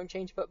football. Don't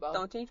change football.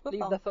 Don't change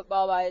football. Leave the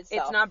football by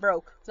itself. It's not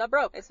broke. It's not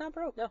broke. It's not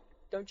broke. No,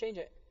 don't change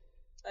it.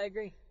 I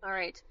agree. All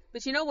right.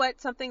 But you know what?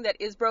 Something that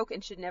is broke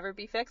and should never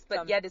be fixed, but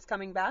Tell me. yet is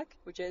coming back?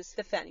 Which is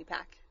The fanny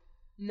pack.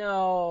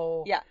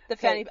 no. Yeah, the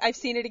Okay. fanny. I've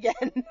seen it again.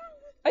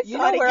 I You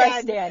saw know it where again.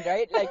 I stand,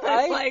 right? Like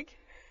It's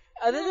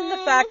other than the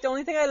fact, the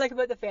only thing I like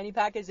about the fanny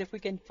pack is if we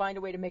can find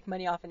a way to make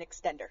money off an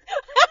extender.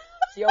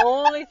 It's the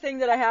only thing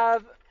that I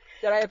have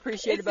that I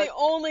appreciate it's about. the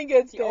only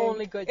good It's thing. the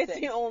only good It's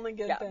thing. the only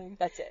good yeah, thing.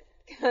 that's it.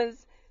 Because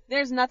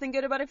there's nothing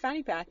good about a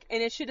fanny pack,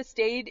 and it should have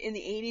stayed in the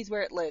 80s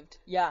where it lived.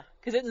 Yeah,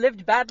 because it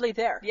lived badly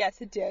there.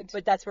 Yes, it did.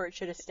 But that's where it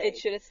should have stayed. it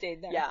should have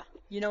stayed there. Yeah.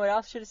 You know what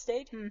else should have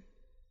stayed?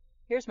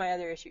 Here's my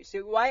other issue. So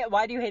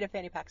why do you hate a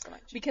fanny pack so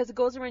much? Because it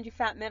goes around your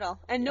fat middle,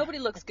 and nobody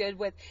looks good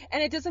with.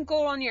 And it doesn't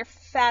go on your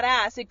fat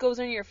ass; it goes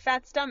on your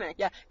fat stomach.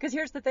 Yeah, because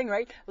here's the thing,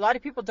 right? A lot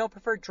of people don't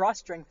prefer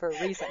drawstring for a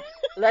reason,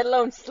 let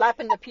alone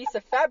slapping the piece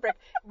of fabric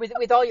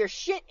with all your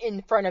shit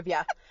in front of you,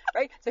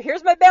 right? So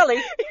here's my belly,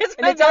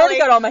 and it's already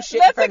got all my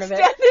shit in front of it.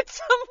 Let's extend it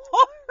some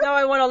more. Now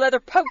I want a leather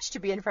pouch to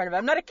be in front of it.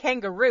 I'm not a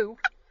kangaroo.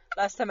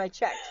 Last time I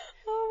checked.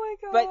 Oh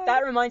my god. But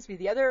that reminds me,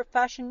 the other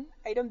fashion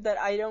item that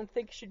I don't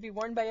think should be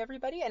worn by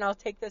everybody, and I'll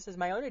take this as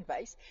my own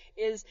advice,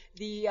 is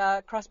the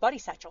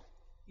crossbody satchel.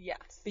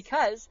 Yes.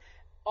 Because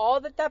all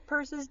that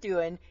purse is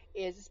doing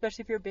is,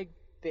 especially if you're a big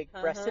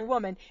big-breasted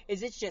woman,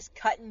 is it's just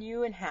cutting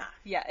you in half.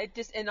 Yeah, it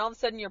just, and all of a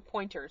sudden you're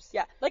pointers.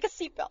 Yeah, like a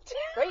seatbelt,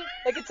 right?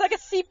 Like it's like a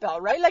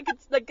seatbelt, right? Like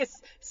it's like a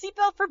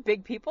seatbelt for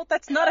big people.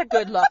 That's not a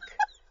good look.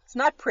 It's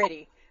not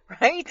pretty,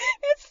 right?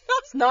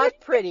 It's not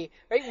pretty,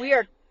 right? We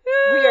are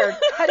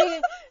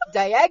cutting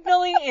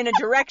diagonally in a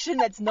direction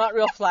that's not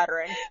real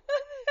flattering,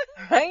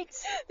 right?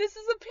 This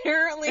is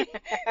apparently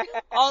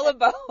all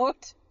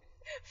about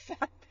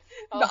fat.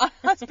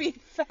 Us being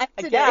fat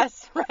today. I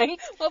guess, right?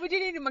 Well, we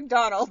did eat at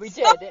McDonald's. We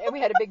did, and we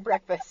had a big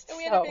breakfast. And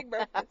we had a big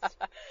breakfast.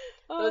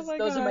 Oh my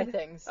those are my God.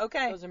 things.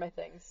 Okay. Those are my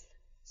things.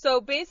 So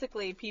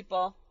basically,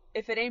 people,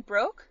 if it ain't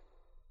broke,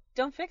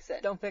 don't fix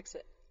it. Don't fix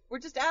it. We're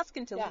just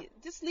asking to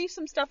just leave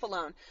some stuff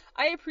alone.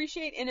 I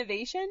appreciate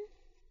innovation.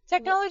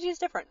 Technology is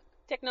different.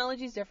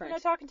 Technology is We're different.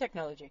 not talking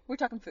technology. We're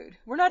talking food.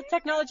 We're not a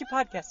technology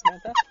podcast,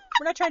 Samantha.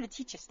 We're not trying to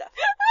teach you stuff,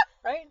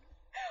 right?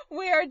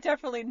 We are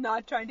definitely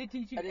not trying to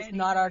teach you That is anything.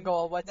 not our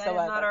goal whatsoever.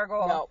 That is not our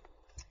goal. Nope.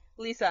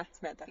 Lisa,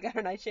 Samantha. you got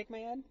a nice shake my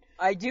head?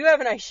 I do have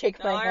an I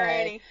shake my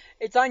head. Alrighty.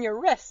 It's on your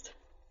wrist.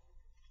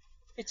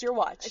 It's your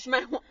watch. It's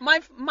my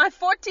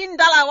 $14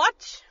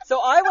 watch. So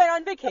I went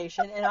on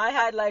vacation and I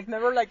had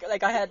remember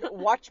I had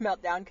watch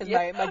meltdown because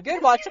my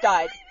good watch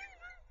died.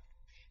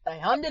 And I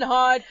hummed and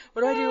hawed.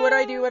 What do I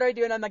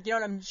do? And I'm like, you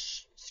know what?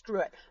 Screw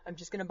it. I'm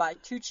just gonna buy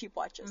 2 cheap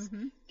watches.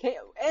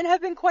 And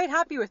have been quite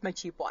happy with my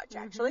cheap watch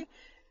actually.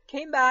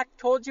 Came back,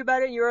 told you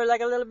about it. You were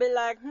like a little bit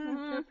like,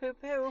 poo poo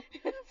poo.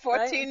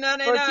 $14.99.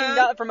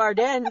 $14 from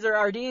Ardennes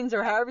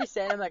or however you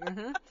say it. I'm like,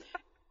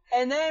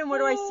 And then what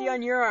do I see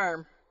on your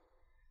arm?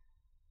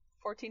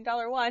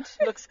 $14 watch.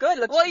 Looks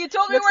good. Well, you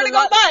told me where to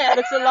go buy it.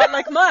 Looks a lot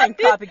like mine,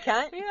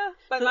 copycat. Yeah,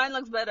 but mine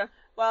looks better.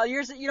 Well,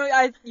 yours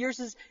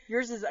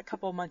is a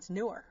couple months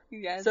newer.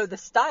 Yes. So the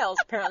styles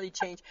apparently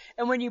change.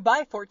 And when you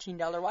buy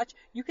 $14 watch,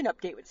 you can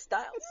update with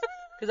styles.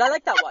 Because I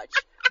like that watch,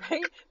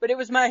 right? But it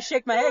was my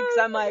shake my head because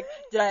I'm like,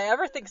 did I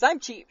ever think? Because I'm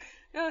cheap,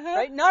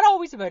 right? Not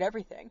always about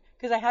everything.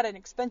 Because I had an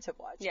expensive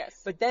watch. Yes.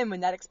 But then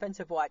when that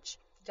expensive watch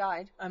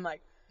died, I'm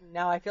like,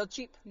 now I feel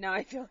cheap. now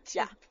I feel cheap.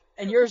 Yeah.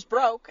 And yours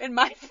broke. And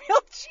mine feel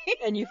cheap.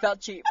 And you felt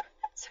cheap.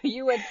 So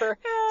you went for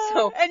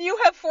and you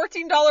have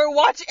 $14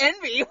 watch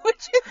envy,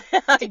 which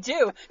is I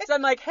do. So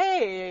I'm like,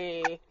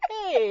 hey.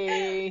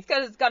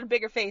 because it's got a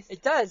bigger face.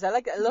 It does. I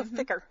like it. A little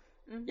thicker.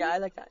 Yeah, I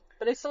like that.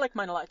 But I still like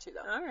mine a lot too,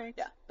 though. All right.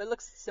 Yeah, but it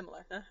looks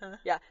similar.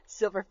 Yeah,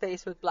 silver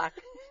face with black.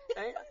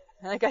 Right?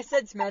 Like I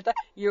said, Samantha,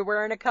 you're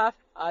wearing a cuff.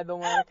 I've been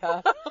wearing a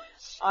cuff.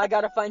 I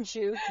got a fun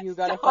shoe. You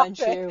got a fun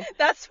shoe.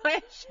 That's why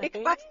I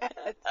shake my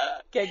head.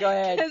 Okay, go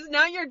ahead. Because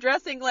now you're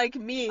dressing like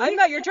me. I'm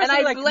not. You're dressing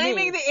and like I'm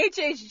blaming me.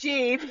 the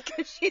HHG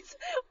because she's,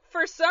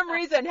 for some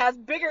reason, has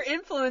bigger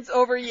influence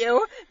over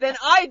you than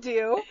I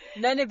do.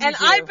 None of you And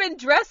do. I've been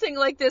dressing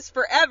like this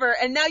forever.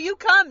 And now you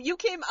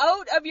came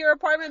out of your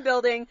apartment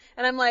building,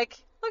 and I'm like,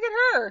 look at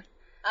her.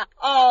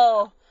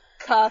 Oh,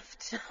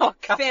 cuffed.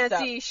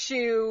 Fancy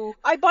shoe.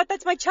 I bought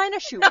that's my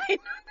China shoe.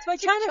 It's my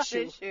China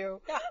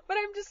shoe. Yeah. But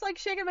I'm just like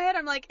shaking my head.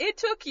 I'm like, it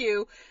took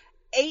you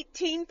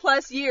 18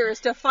 plus years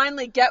to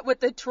finally get with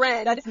the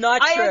trend. That's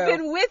not I true. have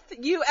been with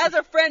you as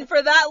a friend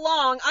for that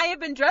long. I have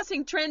been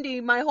dressing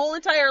trendy my whole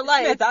entire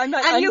life. Samantha, I'm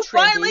not and you untrendy.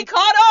 finally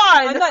caught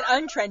on. I'm not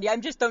untrendy. I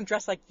just don't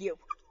dress like you.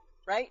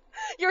 Right?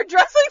 You're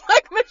dressing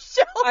like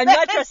Michelle. I'm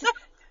not dressing.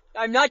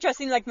 I'm not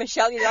dressing like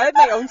Michelle either. I have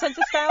my own sense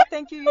of style.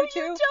 Thank you, you too.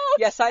 You don't.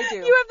 Yes, I do.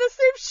 You have the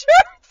same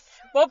shirts.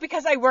 Well,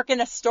 because I work in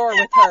a store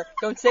with her.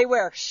 Don't say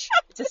where. Shh.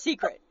 It's a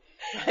secret.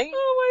 Right?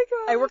 Oh my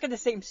God. I work in the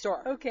same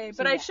store. Okay, So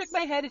but I yes. shook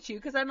my head at you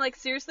because I'm like,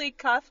 seriously,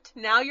 cuffed?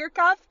 Now you're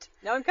cuffed?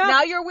 Now I'm cuffed.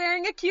 Now you're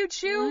wearing a cute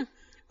shoe?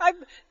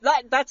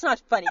 That's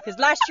not funny because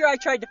last year I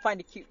tried to find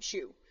a cute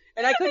shoe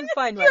and I couldn't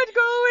find one. You had to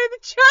go all the way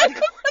to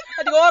China. I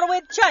had to go all the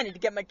way to China to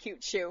get my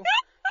cute shoe.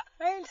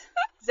 Right?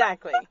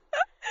 Exactly.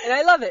 And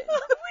I love it.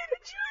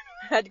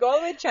 I had to go all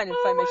the way to China to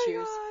find my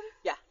shoes. God.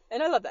 Yeah,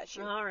 and I love that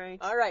shoe. All right.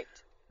 All right.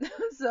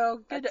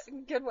 So,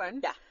 good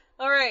one. Yeah.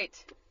 All right,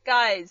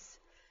 guys.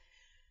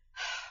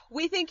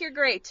 We think you're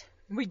great.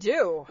 We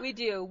do. We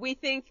do. We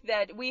think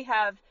that we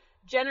have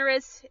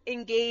generous,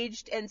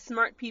 engaged, and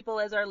smart people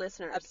as our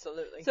listeners.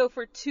 Absolutely. So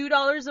for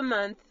 $2 a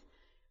month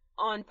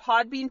on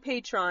Podbean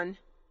Patreon,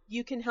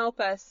 you can help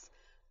us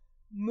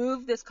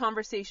move this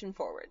conversation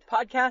forward.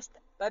 Podcast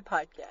by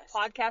podcast.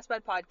 Podcast by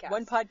podcast.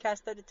 One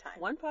podcast at a time.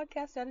 One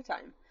podcast at a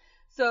time.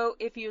 So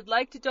if you'd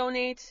like to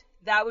donate,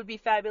 that would be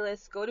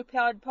fabulous. Go to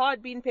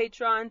Podbean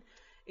Patreon.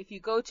 If you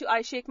go to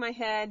I Shake My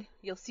Head,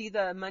 you'll see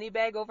the money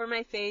bag over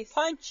my face.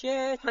 Punch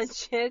it.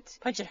 Punch it.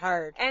 Punch it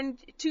hard. And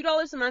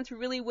 $2 a month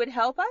really would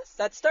help us.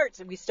 That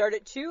starts. We start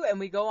at 2 and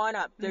we go on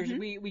up. There's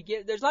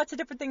there's lots of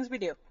different things we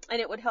do.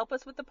 And it would help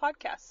us with the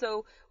podcast.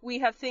 So we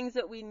have things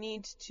that we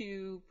need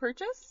to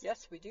purchase.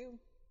 Yes, we do.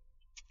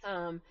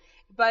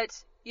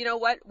 But you know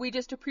what? We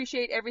just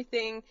appreciate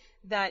everything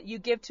that you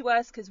give to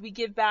us because we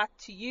give back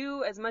to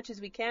you as much as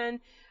we can.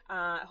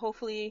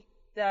 Hopefully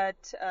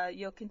that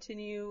you'll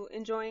continue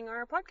enjoying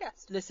our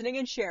podcast. Listening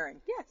and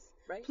sharing. Yes.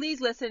 Right? Please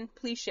listen.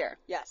 Please share.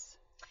 Yes.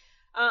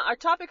 Our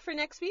topic for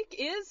next week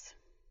is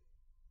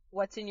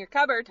what's in your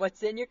cupboard.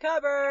 What's in your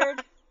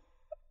cupboard?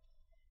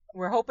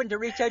 We're hoping to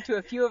reach out to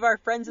a few of our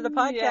friends of the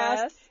podcast,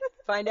 Yes.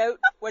 find out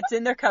what's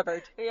in their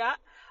cupboard. Yeah.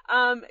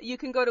 You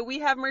can go to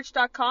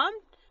wehavemerch.com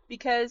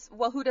because,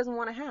 well, who doesn't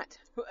want a hat?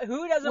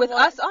 Who doesn't With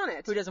want, us on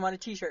it. Who doesn't want a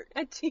t-shirt?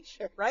 A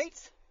t-shirt. Right?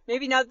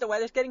 Maybe now that the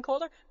weather's getting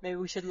colder, maybe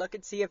we should look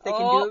and see if they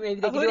can Oh, do it.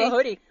 Maybe they a can do a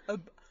hoodie.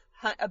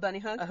 A bunny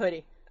hug? A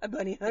hoodie. A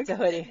bunny hug? It's a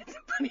hoodie. It's a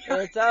bunny hug.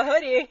 It's a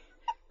hoodie.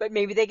 But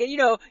maybe they get, you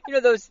know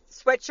those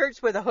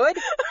sweatshirts with a hood?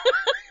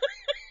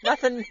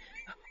 Nothing.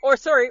 Or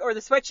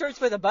the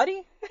sweatshirts with a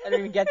buddy? I don't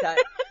even get that.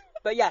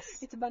 But yes,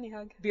 It's a bunny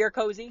hug. beer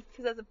cozy,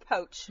 Because that's a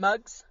pouch.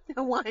 mugs,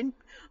 A wine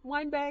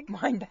bag.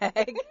 wine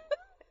bag.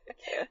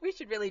 We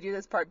should really do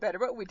this part better,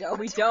 but we don't.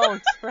 We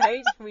don't,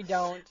 right? We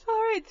don't. All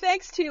right.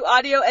 Thanks to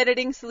Audio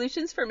Editing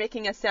Solutions for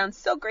making us sound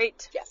so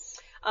great. Yes.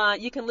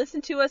 You can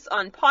listen to us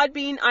on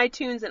Podbean,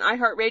 iTunes, and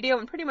iHeartRadio,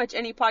 and pretty much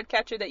any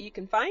podcatcher that you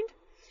can find.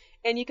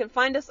 And you can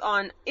find us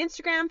on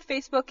Instagram,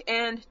 Facebook,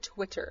 and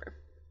Twitter.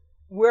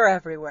 We're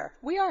everywhere.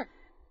 We are.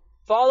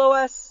 Follow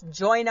us,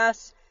 join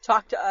us,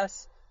 talk to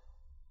us.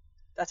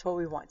 That's what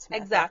we want,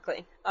 Samantha.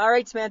 Exactly. All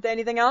right, Samantha,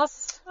 anything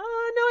else? No,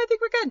 I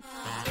think we're good.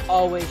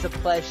 Always a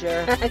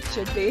pleasure. It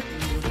should be.